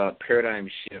talk about paradigm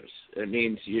shifts. It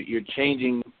means you're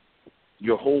changing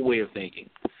your whole way of thinking.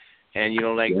 And,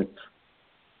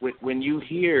 when you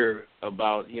hear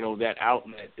about, that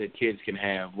outlet that kids can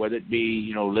have, whether it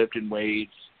be, lifting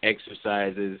weights,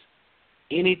 exercises,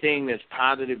 anything that's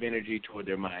positive energy toward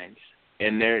their minds,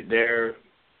 and they're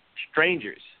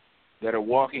strangers that are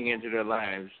walking into their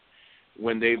lives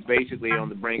when they're basically on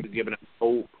the brink of giving up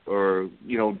hope or,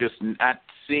 just not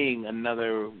seeing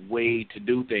another way to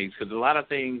do things. Because a lot of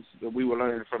things that we were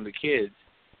learning from the kids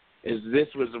is this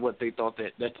was what they thought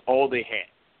that's all they had.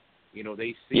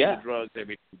 They see the drugs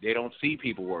every day. They don't see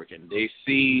people working. They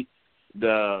see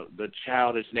the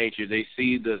childish nature. They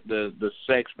see the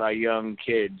sex by young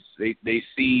kids. They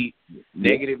see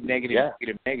negative,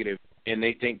 and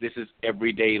they think this is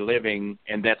everyday living,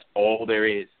 and that's all there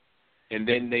is. And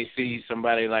then they see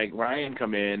somebody like Rian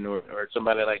come in, or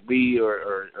somebody like me,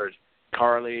 or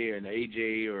Carly, and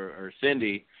AJ, or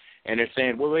Cindy, and they're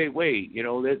saying, well, wait,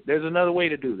 there's another way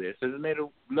to do this. There's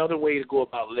another way to go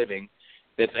about living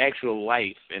that's actual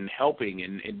life and helping,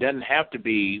 and it doesn't have to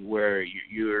be where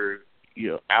you're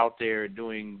out there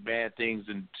doing bad things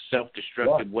in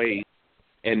self-destructive ways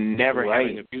and never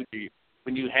having a future.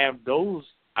 When you have those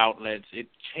outlets, it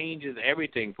changes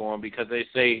everything for them because they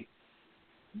say,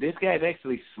 this guy's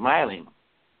actually smiling.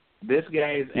 This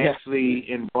guy is actually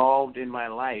involved in my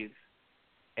life,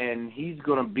 and he's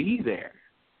going to be there.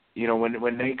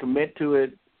 When they commit to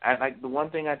it, the one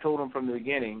thing I told them from the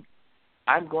beginning,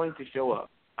 I'm going to show up.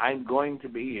 I'm going to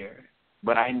be here,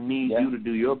 but I need you to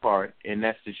do your part, and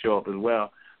that's to show up as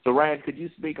well. So, Ryan, could you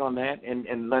speak on that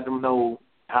and let them know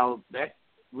how that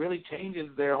really changes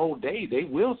their whole day? They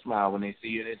will smile when they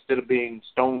see it instead of being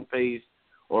stone-faced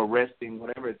or resting,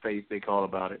 whatever face they call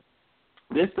about it.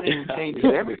 This thing changes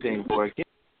everything for a kid.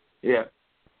 Yeah.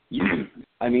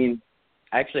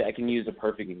 Actually, I can use a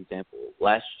perfect example.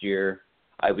 Last year,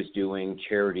 I was doing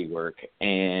charity work,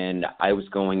 and I was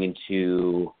going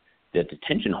into the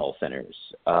detention hall centers.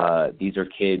 These are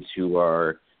kids who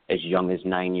are as young as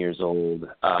 9 years old,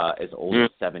 as old as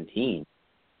 17,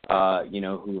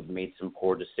 who have made some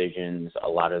poor decisions. A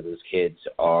lot of those kids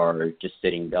are just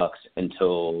sitting ducks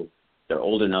until they're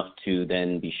old enough to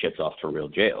then be shipped off to real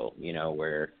jail,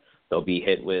 where they'll be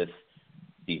hit with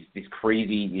these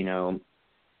crazy,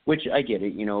 which I get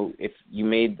it, if you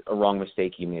made a wrong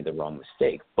mistake, you made the wrong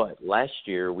mistake. But last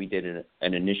year we did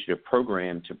an initiative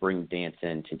program to bring dance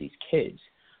into these kids.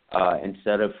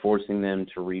 Instead of forcing them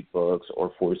to read books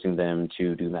or forcing them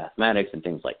to do mathematics and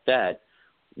things like that,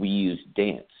 we used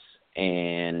dance.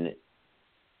 And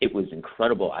it was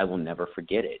incredible. I will never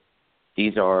forget it.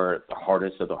 These are the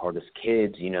hardest of the hardest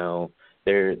kids, they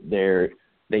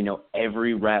know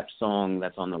every rap song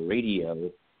that's on the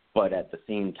radio, but at the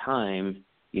same time,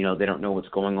 You know, they don't know what's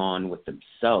going on with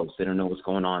themselves. They don't know what's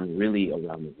going on really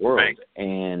around the world. Right.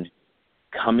 And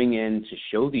coming in to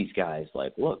show these guys,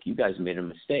 like, look, you guys made a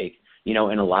mistake. You know,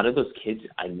 and a lot of those kids,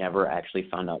 I never actually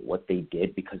found out what they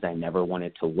did because I never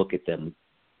wanted to look at them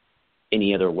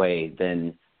any other way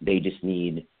than they just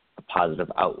need a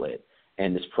positive outlet.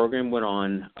 And this program went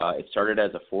on. It started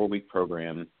as a 4-week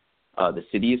program. The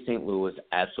city of St. Louis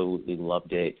absolutely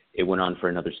loved it. It went on for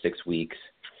another 6 weeks.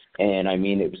 And, I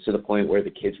mean, it was to the point where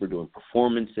the kids were doing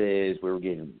performances. We were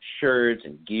getting shirts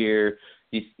and gear.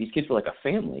 These kids were like a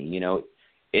family, you know,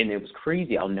 and it was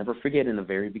crazy. I'll never forget in the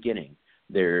very beginning.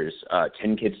 There's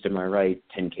 10 kids to my right,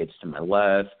 10 kids to my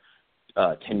left,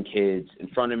 10 kids in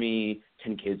front of me,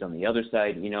 10 kids on the other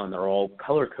side, you know, and they're all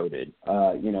color-coded,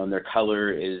 you know, and their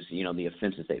color is, you know, the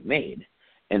offenses they've made.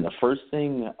 And the first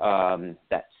thing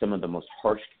that some of the most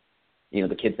harsh, you know,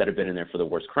 the kids that have been in there for the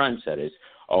worst crime said is,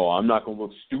 oh, I'm not going to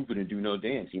look stupid and do no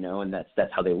dance, you know, and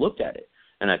that's how they looked at it.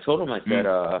 And I told them, I said,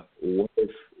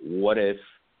 what if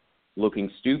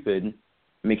looking stupid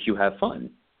makes you have fun?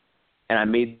 And I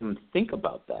made them think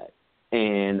about that.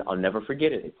 And I'll never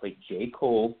forget it. They played J.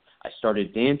 Cole. I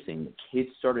started dancing. The kids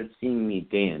started seeing me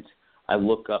dance. I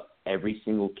look up, every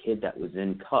single kid that was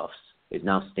in cuffs is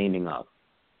now standing up,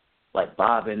 like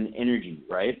bobbing energy,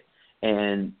 right?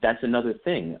 And that's another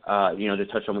thing, you know, to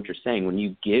touch on what you're saying. When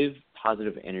you give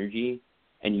positive energy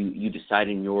and you decide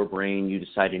in your brain, you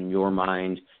decide in your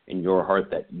mind, in your heart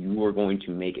that you are going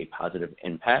to make a positive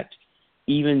impact,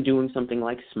 even doing something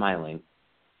like smiling.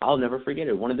 I'll never forget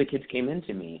it. One of the kids came in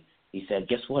to me. He said,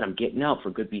 guess what? I'm getting out for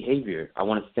good behavior. I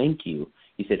want to thank you.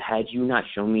 He said, had you not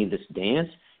shown me this dance,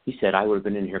 he said, I would have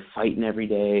been in here fighting every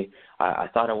day. I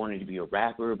thought I wanted to be a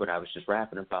rapper, but I was just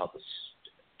rapping about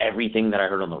everything that I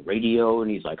heard on the radio. And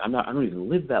he's like, I don't even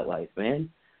live that life, man.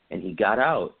 And he got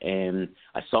out, and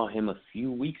I saw him a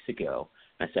few weeks ago.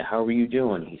 I said, how are you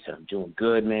doing? He said, I'm doing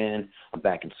good, man. I'm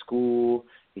back in school.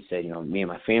 He said, you know, me and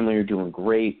my family are doing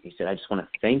great. He said, I just want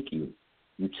to thank you.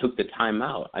 You took the time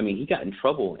out. I mean, he got in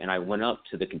trouble, and I went up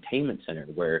to the containment center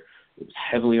where it was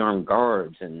heavily armed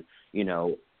guards, and, you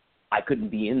know, I couldn't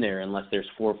be in there unless there's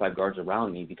 4 or 5 guards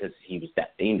around me because he was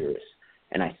that dangerous.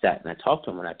 And I sat and I talked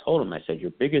to him, and I told him, I said,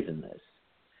 you're bigger than this.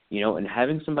 You know, and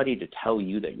having somebody to tell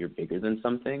you that you're bigger than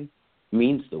something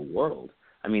means the world.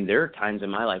 I mean, there are times in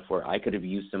my life where I could have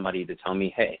used somebody to tell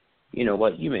me, hey, you know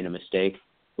what, you made a mistake.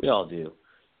 We all do.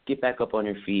 Get back up on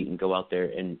your feet and go out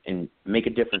there and make a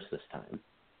difference this time.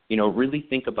 You know, really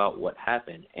think about what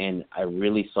happened. And I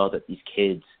really saw that these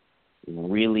kids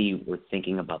really were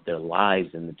thinking about their lives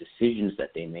and the decisions that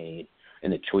they made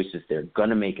and the choices they're going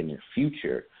to make in their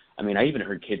future. I mean, I even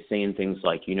heard kids saying things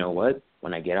like, you know what,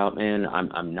 when I get out, man,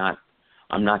 I'm not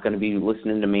going to be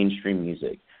listening to mainstream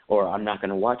music, or I'm not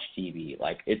going to watch TV.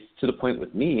 Like, it's to the point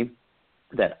with me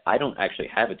that I don't actually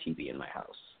have a TV in my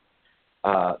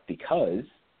house because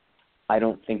I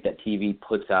don't think that TV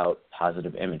puts out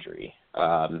positive imagery.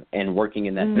 And working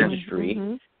in that industry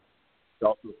is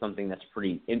also something that's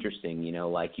pretty interesting. You know,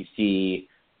 like you see,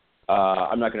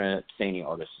 I'm not going to say any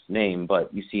artist's name,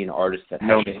 but you see an artist that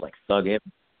has like thug it,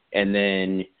 and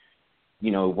then,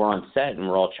 you know, we're on set and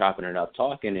we're all chopping it up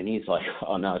talking, and he's like,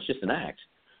 oh, no, it's just an act.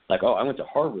 Like, oh, I went to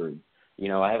Harvard. You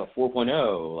know, I have a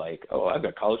 4.0. Like, oh, I've got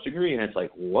a college degree. And it's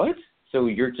like, what? So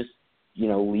you're just, you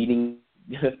know, leading –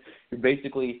 you're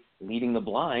basically leading the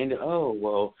blind. Oh,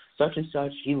 well, such and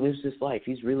such, he lives his life.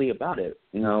 He's really about it.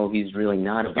 No, he's really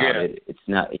not about it. It's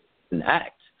not – it's an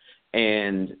act.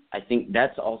 And I think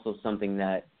that's also something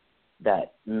that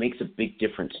makes a big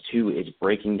difference, too, is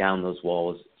breaking down those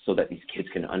walls so that these kids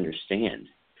can understand.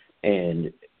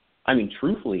 And, I mean,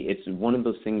 truthfully, it's one of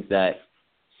those things that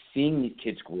seeing these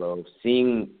kids grow,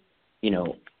 seeing, you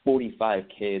know, 45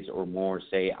 kids or more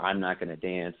say, I'm not going to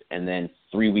dance, and then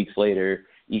 3 weeks later,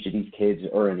 each of these kids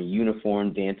are in a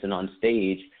uniform dancing on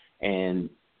stage, and,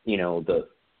 you know, the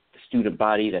student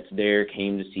body that's there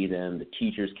came to see them, the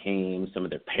teachers came, some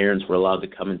of their parents were allowed to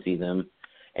come and see them,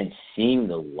 and seeing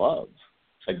the love.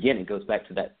 Again, it goes back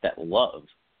to that love.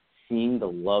 Seeing the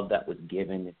love that was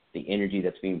given, the energy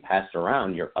that's being passed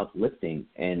around, you're uplifting,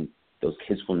 and those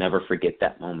kids will never forget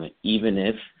that moment, even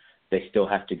if they still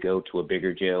have to go to a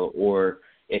bigger jail, or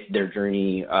if their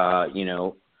journey, you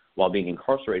know, while being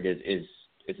incarcerated is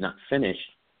not finished,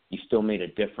 you still made a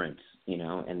difference, you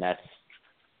know, and that's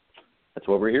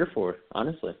what we're here for,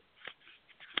 honestly.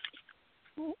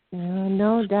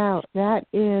 No doubt. That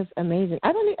is amazing.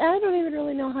 I don't even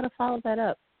really know how to follow that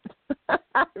up.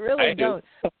 I really don't.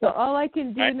 So all I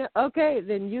can do now, okay,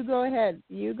 then you go ahead.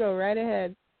 You go right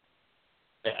ahead.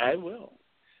 I will.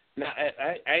 Now,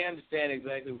 I understand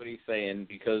exactly what he's saying,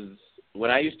 because when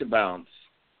I used to bounce,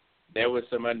 there was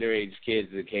some underage kids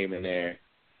that came in there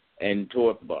and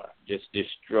tore up the bar, just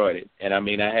destroyed it. And, I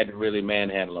mean, I had to really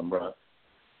manhandle them, bro.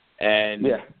 And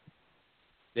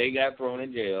they got thrown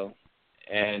in jail.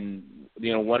 And,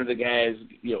 you know, one of the guys,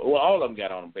 you know, well, all of them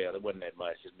got on bail. It wasn't that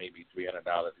much, just maybe $300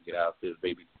 to get out.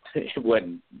 It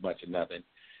wasn't much of nothing.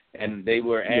 And they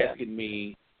were asking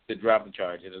me to drop the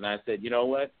charges. And I said, you know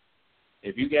what?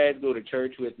 If you guys go to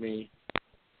church with me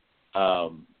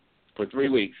for 3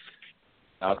 weeks,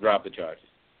 I'll drop the charges.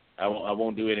 I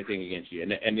won't do anything against you.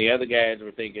 And the other guys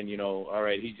were thinking, you know, all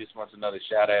right, he just wants another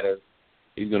shot at us.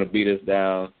 He's going to beat us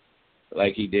down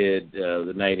like he did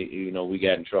the night, you know, we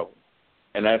got in trouble.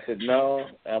 And I said, no,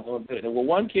 I won't do it. Well,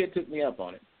 one kid took me up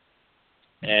on it.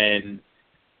 And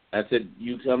I said,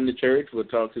 you come to church, we'll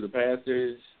talk to the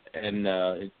pastors, and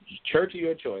church of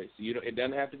your choice. It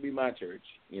doesn't have to be my church,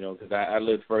 you know, because I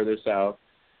live further south,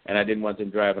 and I didn't want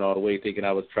them driving all the way thinking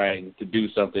I was trying to do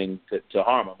something to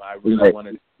harm them. I really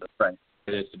wanted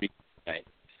this to be nice.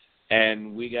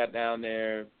 And we got down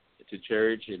there to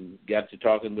church and got to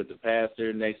talking with the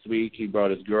pastor. Next week, he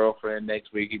brought his girlfriend.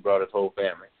 Next week, he brought his whole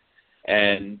family.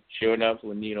 And sure enough,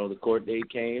 when, you know, the court date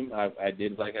came, I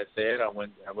did like I said. I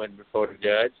went before the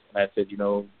judge, and I said, you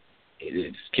know,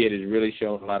 this kid has really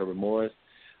shown a lot of remorse.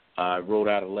 I wrote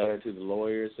out a letter to the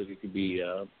lawyers so it could be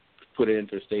put in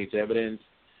for state's evidence.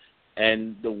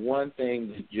 And the one thing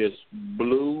that just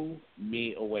blew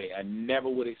me away, I never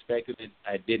would have expected it.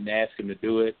 I didn't ask him to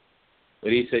do it.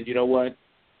 But he said, you know what,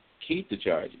 keep the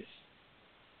charges.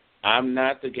 I'm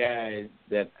not the guy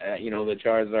that, you know, the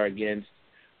charges are against.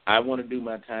 I want to do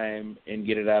my time and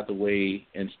get it out the way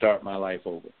and start my life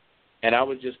over. And I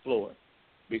was just floored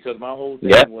because my whole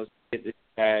thing was to get this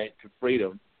guy to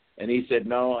freedom. And he said,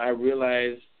 no, I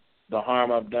realize the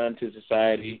harm I've done to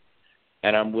society,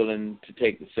 and I'm willing to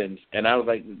take the sentence. And I was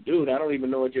like, dude, I don't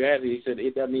even know what you're asking. He said,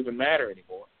 it doesn't even matter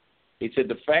anymore. He said,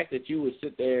 the fact that you would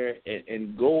sit there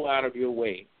and go out of your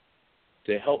way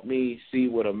to help me see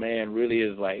what a man really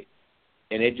is like,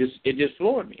 and it just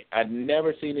floored me. I'd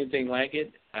never seen anything like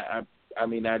it. I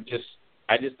mean, I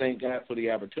just thank God for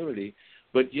the opportunity.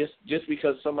 But just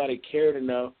because somebody cared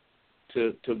enough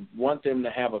to want them to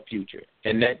have a future,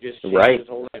 and that just changed his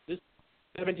whole life. This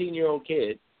 17-year-old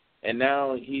kid, and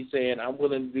now he's saying, I'm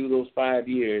willing to do those 5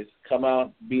 years, come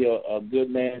out, be a good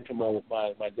man to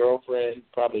my girlfriend,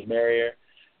 probably marry her,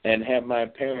 and have my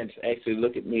parents actually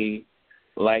look at me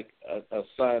like a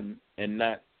son and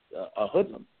not a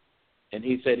hoodlum. And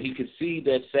he said he could see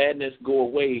that sadness go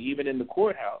away even in the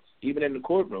courthouse, even in the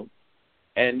courtroom.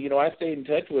 And, you know, I stayed in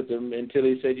touch with him until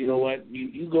he said, you know what,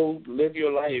 you go live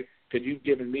your life because you've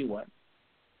given me one.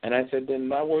 And I said, then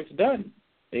my work's done.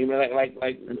 And like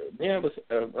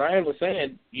Ryan was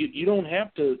saying, you don't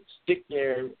have to stick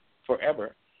there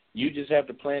forever. You just have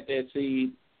to plant that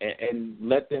seed and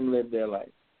let them live their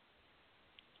life.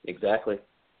 Exactly.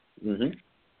 Mm-hmm.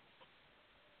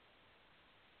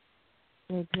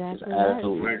 Exactly.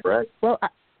 Absolutely right.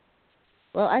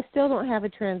 Well, I still don't have a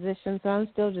transition, so I'm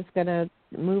still just going to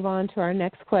move on to our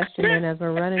next question, and as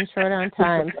we're running short on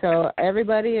time. So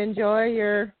everybody enjoy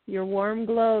your warm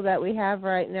glow that we have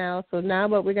right now. So now,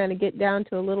 but we're going to get down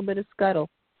to a little bit of scuttle.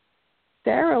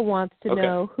 Sarah wants to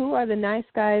know, who are the nice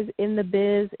guys in the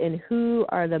biz and who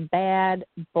are the bad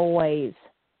boys,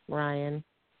 Ryan?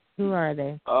 Who are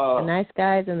they? The nice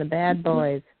guys and the bad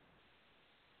boys.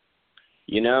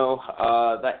 You know,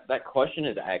 that question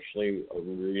is actually a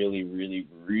really, really,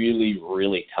 really,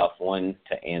 really tough one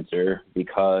to answer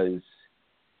because,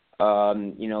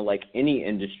 you know, like any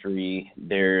industry,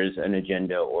 there's an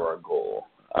agenda or a goal.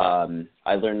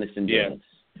 I learned this in business.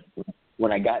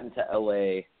 When I got into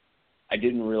LA, I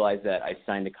didn't realize that I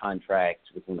signed a contract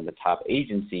with one of the top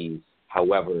agencies.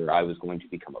 However, I was going to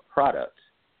become a product.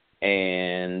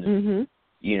 And,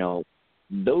 you know,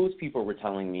 those people were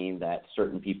telling me that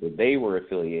certain people they were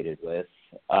affiliated with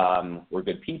were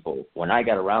good people. When I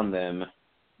got around them,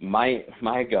 my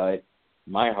gut,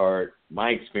 my heart, my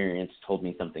experience told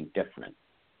me something different.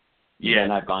 Yeah.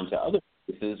 And I've gone to other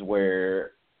places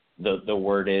where the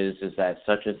word is that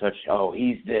such and such, oh,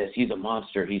 he's this, he's a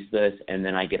monster, he's this, and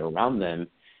then I get around them,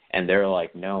 and they're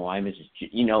like, no, I'm just,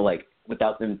 you know, like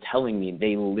without them telling me,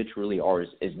 they literally are as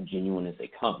genuine as they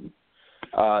come.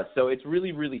 So it's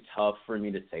really, really tough for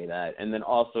me to say that. And then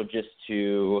also just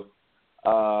to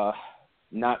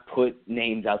not put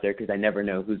names out there because I never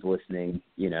know who's listening,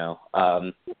 you know.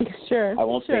 Sure. I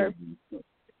won't say,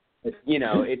 you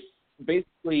know, it's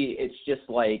basically, it's just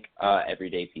like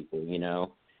everyday people, you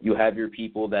know. You have your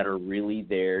people that are really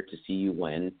there to see you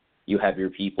win. You have your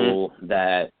people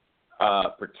that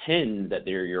pretend that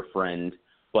they're your friend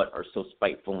but are so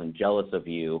spiteful and jealous of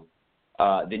you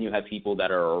Then you have people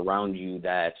that are around you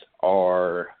that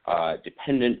are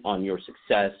dependent on your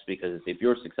success, because if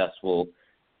you're successful,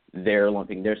 they're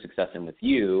lumping their success in with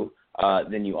you.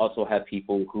 Then you also have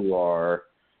people who are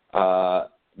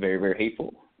very, very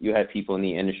hateful. You have people in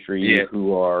the industry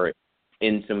who are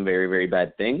in some very, very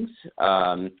bad things.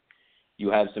 You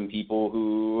have some people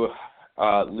who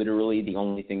literally the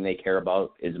only thing they care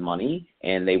about is money,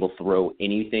 and they will throw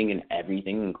anything and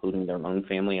everything, including their own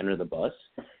family, under the bus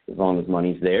as long as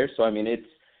money's there. So, I mean,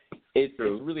 it's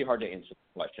really hard to answer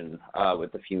the question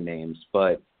with a few names,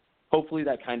 but hopefully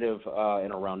that kind of,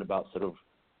 in a roundabout sort of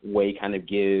way, kind of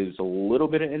gives a little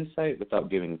bit of insight without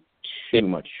giving too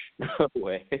much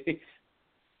away.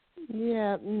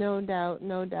 Yeah, no doubt.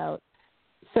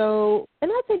 So,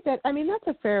 and I think that, I mean, that's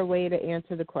a fair way to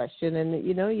answer the question. And,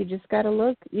 you know, you just got to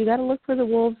look for the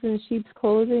wolves in sheep's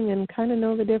clothing and kind of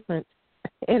know the difference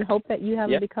and hope that you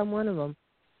haven't become one of them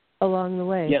along the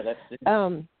way. Yeah, that's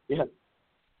it.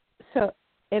 So,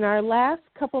 in our last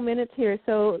couple minutes here,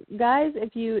 so guys,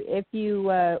 if you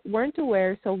weren't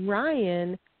aware, so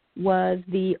Rian was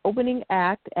the opening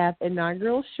act at the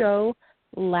inaugural show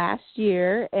last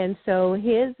year, and so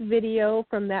his video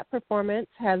from that performance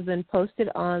has been posted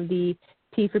on the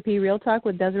P4P Real Talk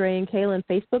with Desiree and Kaylin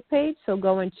Facebook page, so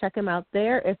go and check him out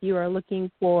there if you are looking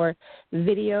for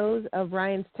videos of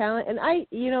Rian's talent. And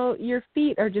your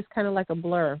feet are just kind of like a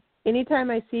blur. Anytime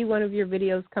I see one of your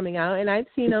videos coming out, and I've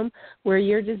seen them where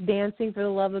you're just dancing for the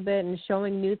love of it and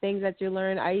showing new things that you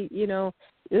learn,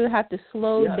 you have to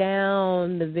slow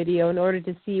down the video in order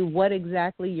to see what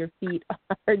exactly your feet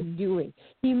are doing.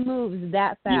 He moves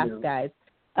that fast, guys.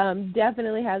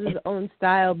 Definitely has his own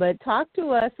style. But talk to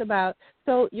us about,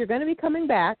 so you're going to be coming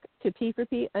back to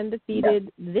P4P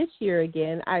Undefeated this year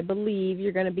again. I believe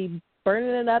you're going to be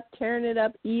burning it up, tearing it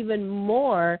up even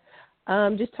more.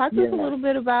 Just talk to us a little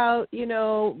bit about,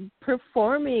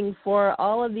 performing for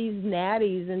all of these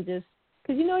natties, and just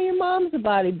because, your mom's a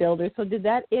bodybuilder, so did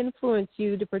that influence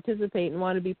you to participate and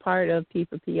want to be part of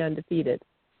P4P Undefeated?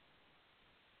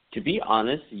 To be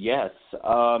honest, yes.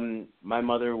 My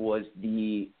mother was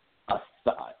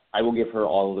I will give her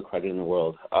all of the credit in the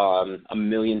world.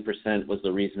 1,000,000% was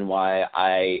the reason why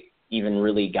I even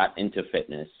really got into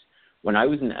fitness. When I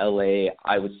was in LA,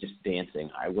 I was just dancing.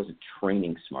 I wasn't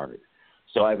training smart.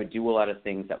 So I would do a lot of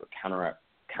things that would counterbalance,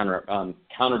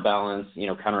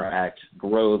 counteract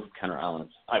growth,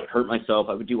 counterbalance. I would hurt myself.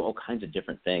 I would do all kinds of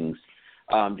different things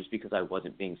just because I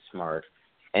wasn't being smart.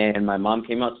 And my mom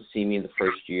came out to see me the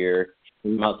first year.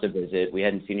 We came out to visit. We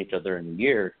hadn't seen each other in a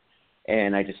year.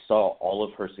 And I just saw all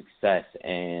of her success,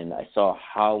 and I saw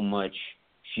how much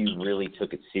she really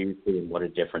took it seriously and what a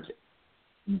difference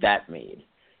that made.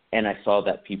 And I saw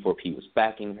that P4P was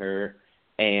backing her,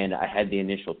 and I had the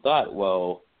initial thought,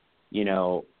 well,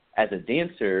 as a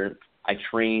dancer, I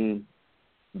train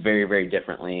very, very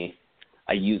differently.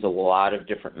 I use a lot of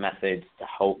different methods to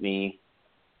help me.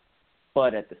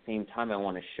 But at the same time, I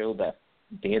want to show that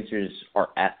dancers are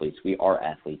athletes. We are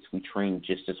athletes. We train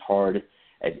just as hard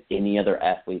as any other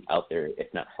athlete out there,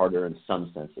 if not harder in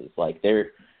some senses.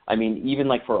 Even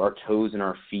like for our toes and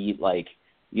our feet,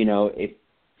 if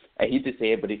I hate to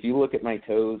say it, but if you look at my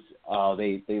toes,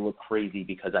 they look crazy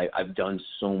because I've done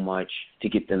so much to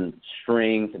get them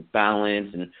strength and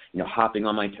balance and, hopping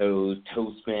on my toes,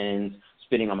 toe spins,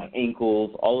 spinning on my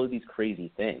ankles, all of these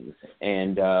crazy things.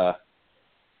 And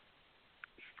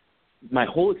my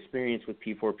whole experience with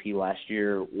P4P last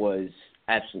year was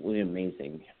absolutely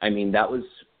amazing. I mean, that was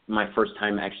my first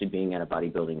time actually being at a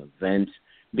bodybuilding event,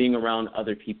 being around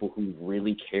other people who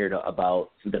really cared about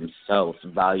themselves,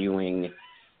 valuing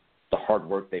the hard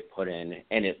work they put in.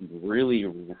 And it really,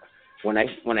 when I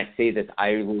say this,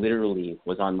 I literally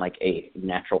was on like a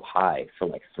natural high for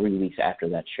like 3 weeks after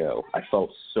that show. I felt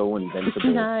so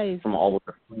invincible. Nice. From all of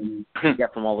the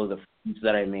from all of the foods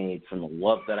that I made, from the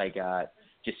love that I got,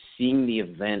 just seeing the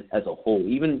event as a whole.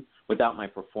 Even without my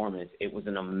performance, it was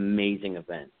an amazing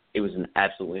event. It was an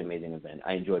absolutely amazing event.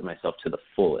 I enjoyed myself to the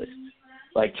fullest,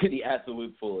 to the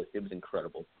absolute fullest. It was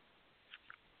incredible.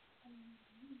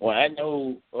 Well, I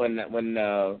know when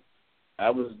I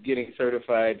was getting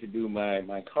certified to do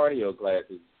my cardio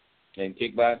classes in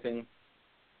kickboxing,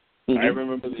 I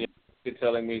remember the instructor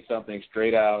telling me something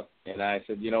straight out, and I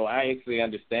said, I actually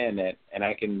understand that, and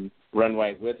I can run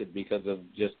right with it because of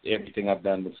just everything I've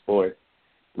done with sport.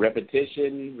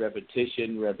 Repetition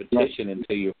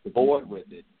until you're bored with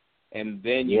it, and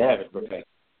then you have it perfected.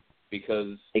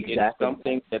 Because it's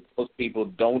something that most people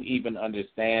don't even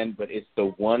understand, but it's the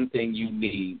one thing you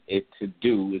need it to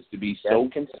do is to be so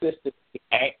consistently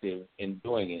active in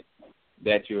doing it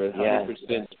that you're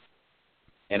 100%.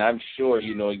 And I'm sure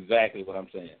you know exactly what I'm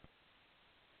saying.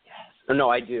 No,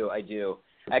 I do.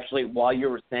 Actually, while you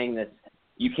were saying this,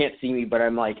 you can't see me, but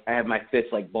I'm like, I have my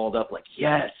fists like balled up, like,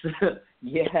 yes,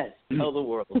 yes, tell the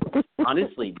world.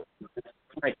 Honestly, that's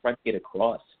what I try to get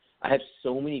across. I have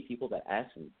so many people that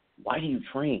ask me, why do you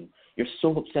train? You're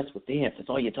so obsessed with dance. That's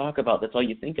all you talk about. That's all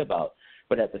you think about.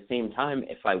 But at the same time,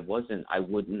 if I wasn't, I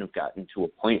wouldn't have gotten to a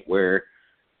point where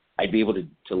I'd be able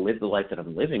to live the life that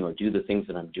I'm living or do the things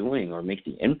that I'm doing or make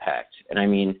the impact. And I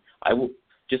mean, I will,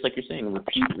 just like you're saying,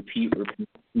 repeat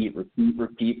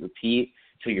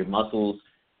till your muscles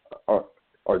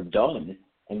are done.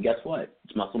 And guess what?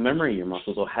 It's muscle memory. Your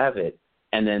muscles will have it.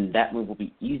 And then that move will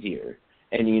be easier.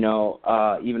 And, you know,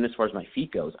 even as far as my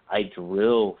feet goes, I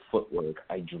drill footwork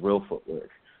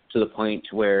to the point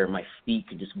to where my feet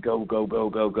could just go.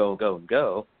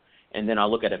 And then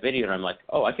I'll look at a video and I'm like,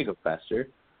 oh, I could go faster.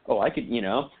 Oh, I could, you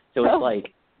know. So it's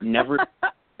like never,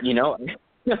 you know,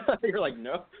 you're like,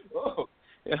 no. Oh.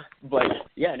 Yeah. But,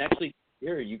 yeah, and actually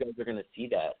here you guys are going to see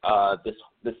that.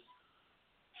 This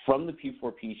from the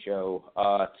P4P show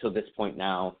till this point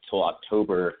now, till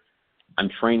October, I'm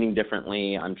training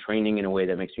differently. I'm training in a way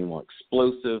that makes me more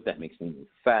explosive, that makes me move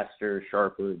faster,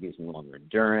 sharper, gives me longer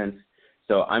endurance.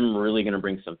 So I'm really going to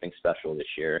bring something special this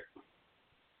year.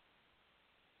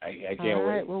 I can't wait. All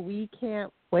right, well, we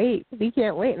can't wait. We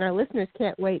can't wait, and our listeners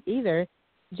can't wait either.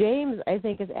 James, I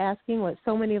think, is asking what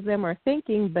so many of them are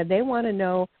thinking, but they want to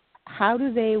know, how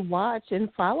do they watch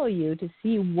and follow you to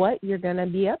see what you're going to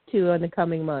be up to in the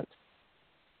coming months?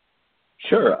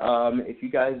 Sure. If you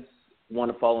guys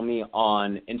want to follow me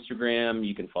on Instagram,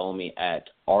 you can follow me at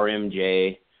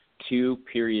RMJ2.0,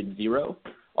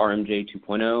 RMJ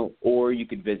 2.0, or you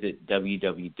could visit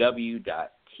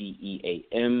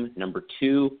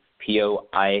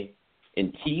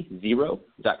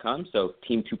www.team2point0.com, so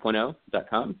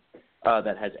team2.0.com.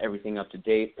 That has everything up to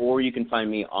date. Or you can find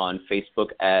me on Facebook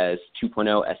as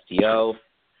 2.0 STO.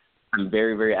 I'm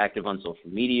very, very active on social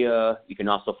media. You can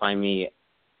also find me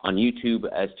on YouTube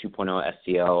as 2.0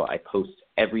 STO. I post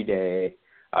every day.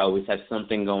 I always have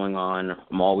something going on.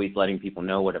 I'm always letting people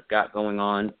know what I've got going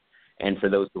on. And for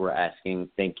those who are asking,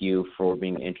 thank you for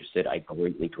being interested. I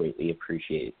greatly, greatly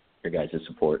appreciate your guys'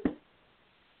 support.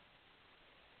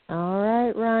 All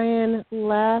right, Ryan,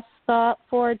 last thought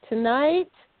for tonight.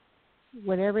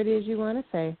 Whatever it is you want to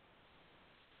say.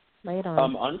 Lay it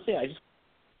on. Honestly, I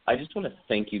just want to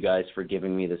thank you guys for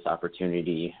giving me this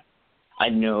opportunity. I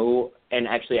know, and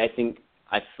actually I think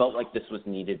I felt like this was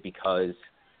needed because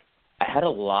I had a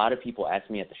lot of people ask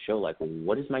me at the show, like, well,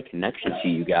 what is my connection to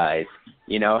you guys?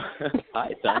 You know,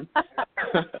 hi, son.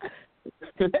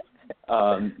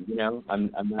 You know, I'm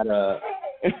not a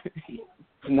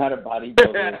I'm not a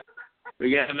bodybuilder.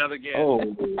 We got another guest. Oh,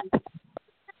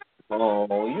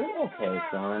 you're okay,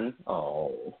 son.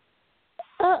 Oh.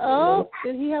 Uh-oh.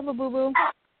 Did he have a boo-boo?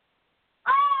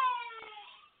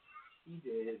 He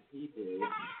did.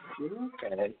 You're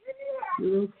okay.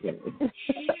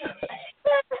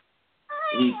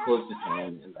 He closed his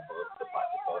hand in the plastic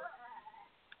book.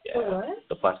 Yeah, what?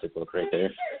 The plastic book right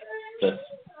there.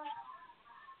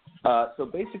 So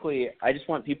basically, I just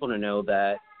want people to know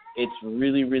that it's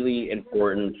really, really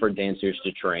important for dancers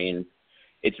to train.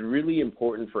 It's really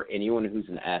important for anyone who's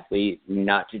an athlete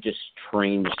not to just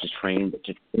train, but to train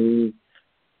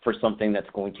for something that's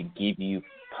going to give you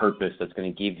purpose, that's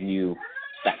going to give you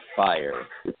that fire.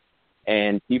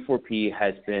 And P4P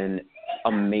has been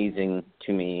amazing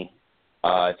to me.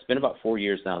 It's been about 4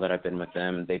 years now that I've been with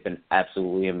them. They've been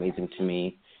absolutely amazing to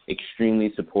me,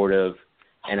 extremely supportive,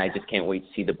 and I just can't wait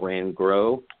to see the brand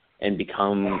grow and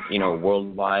become, you know,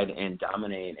 worldwide and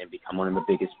dominate and become one of the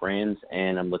biggest brands.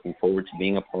 And I'm looking forward to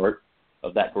being a part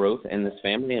of that growth in this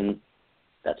family, and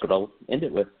that's what I'll end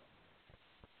it with.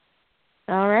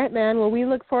 All right, man. Well, we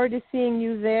look forward to seeing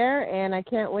you there, and I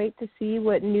can't wait to see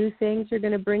what new things you're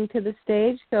going to bring to the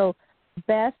stage. So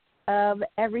best of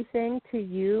everything to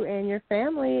you and your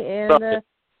family, and,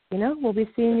 you know, we'll be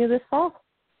seeing you this fall.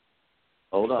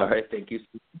 Hold on. All right, thank you.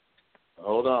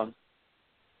 Hold on.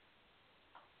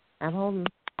 I'm holding.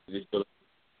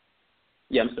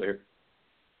 Yeah, I'm still here.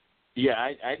 Yeah,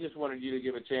 I just wanted you to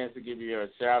give a chance to give you a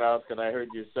shout-out because I heard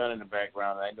your son in the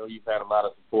background, and I know you've had a lot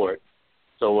of support.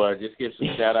 So just give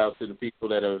some shout-outs to the people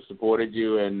that have supported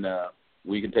you, and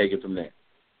we can take it from there.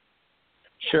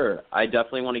 Sure. I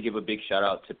definitely want to give a big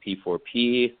shout-out to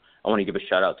P4P. I want to give a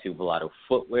shout-out to Velato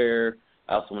Footwear.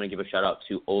 I also want to give a shout-out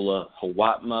to Ola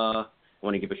Hawatma. I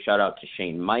want to give a shout-out to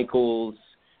Shane Michaels.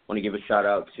 I want to give a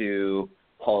shout-out to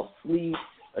Paul Fleet,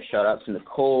 a shout-out to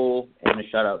Nicole, and a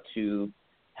shout-out to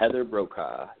Heather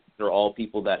Brokaw. They're all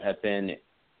people that have been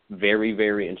very,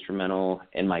 very instrumental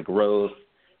in my growth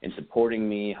and supporting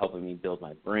me, helping me build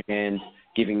my brand,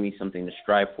 giving me something to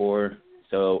strive for.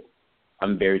 So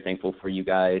I'm very thankful for you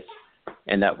guys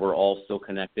and that we're all still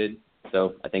connected.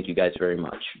 So I thank you guys very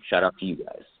much. Shout out to you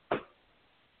guys.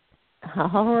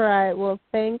 All right. Well,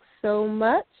 thanks so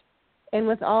much. And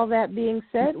with all that being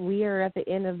said, we are at the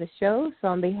end of the show. So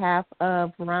on behalf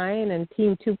of Ryan and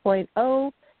Team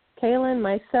 2.0, Kaylin,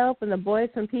 myself, and the boys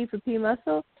from P4P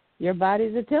Muscle, your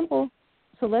body's a temple.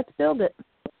 So let's build it.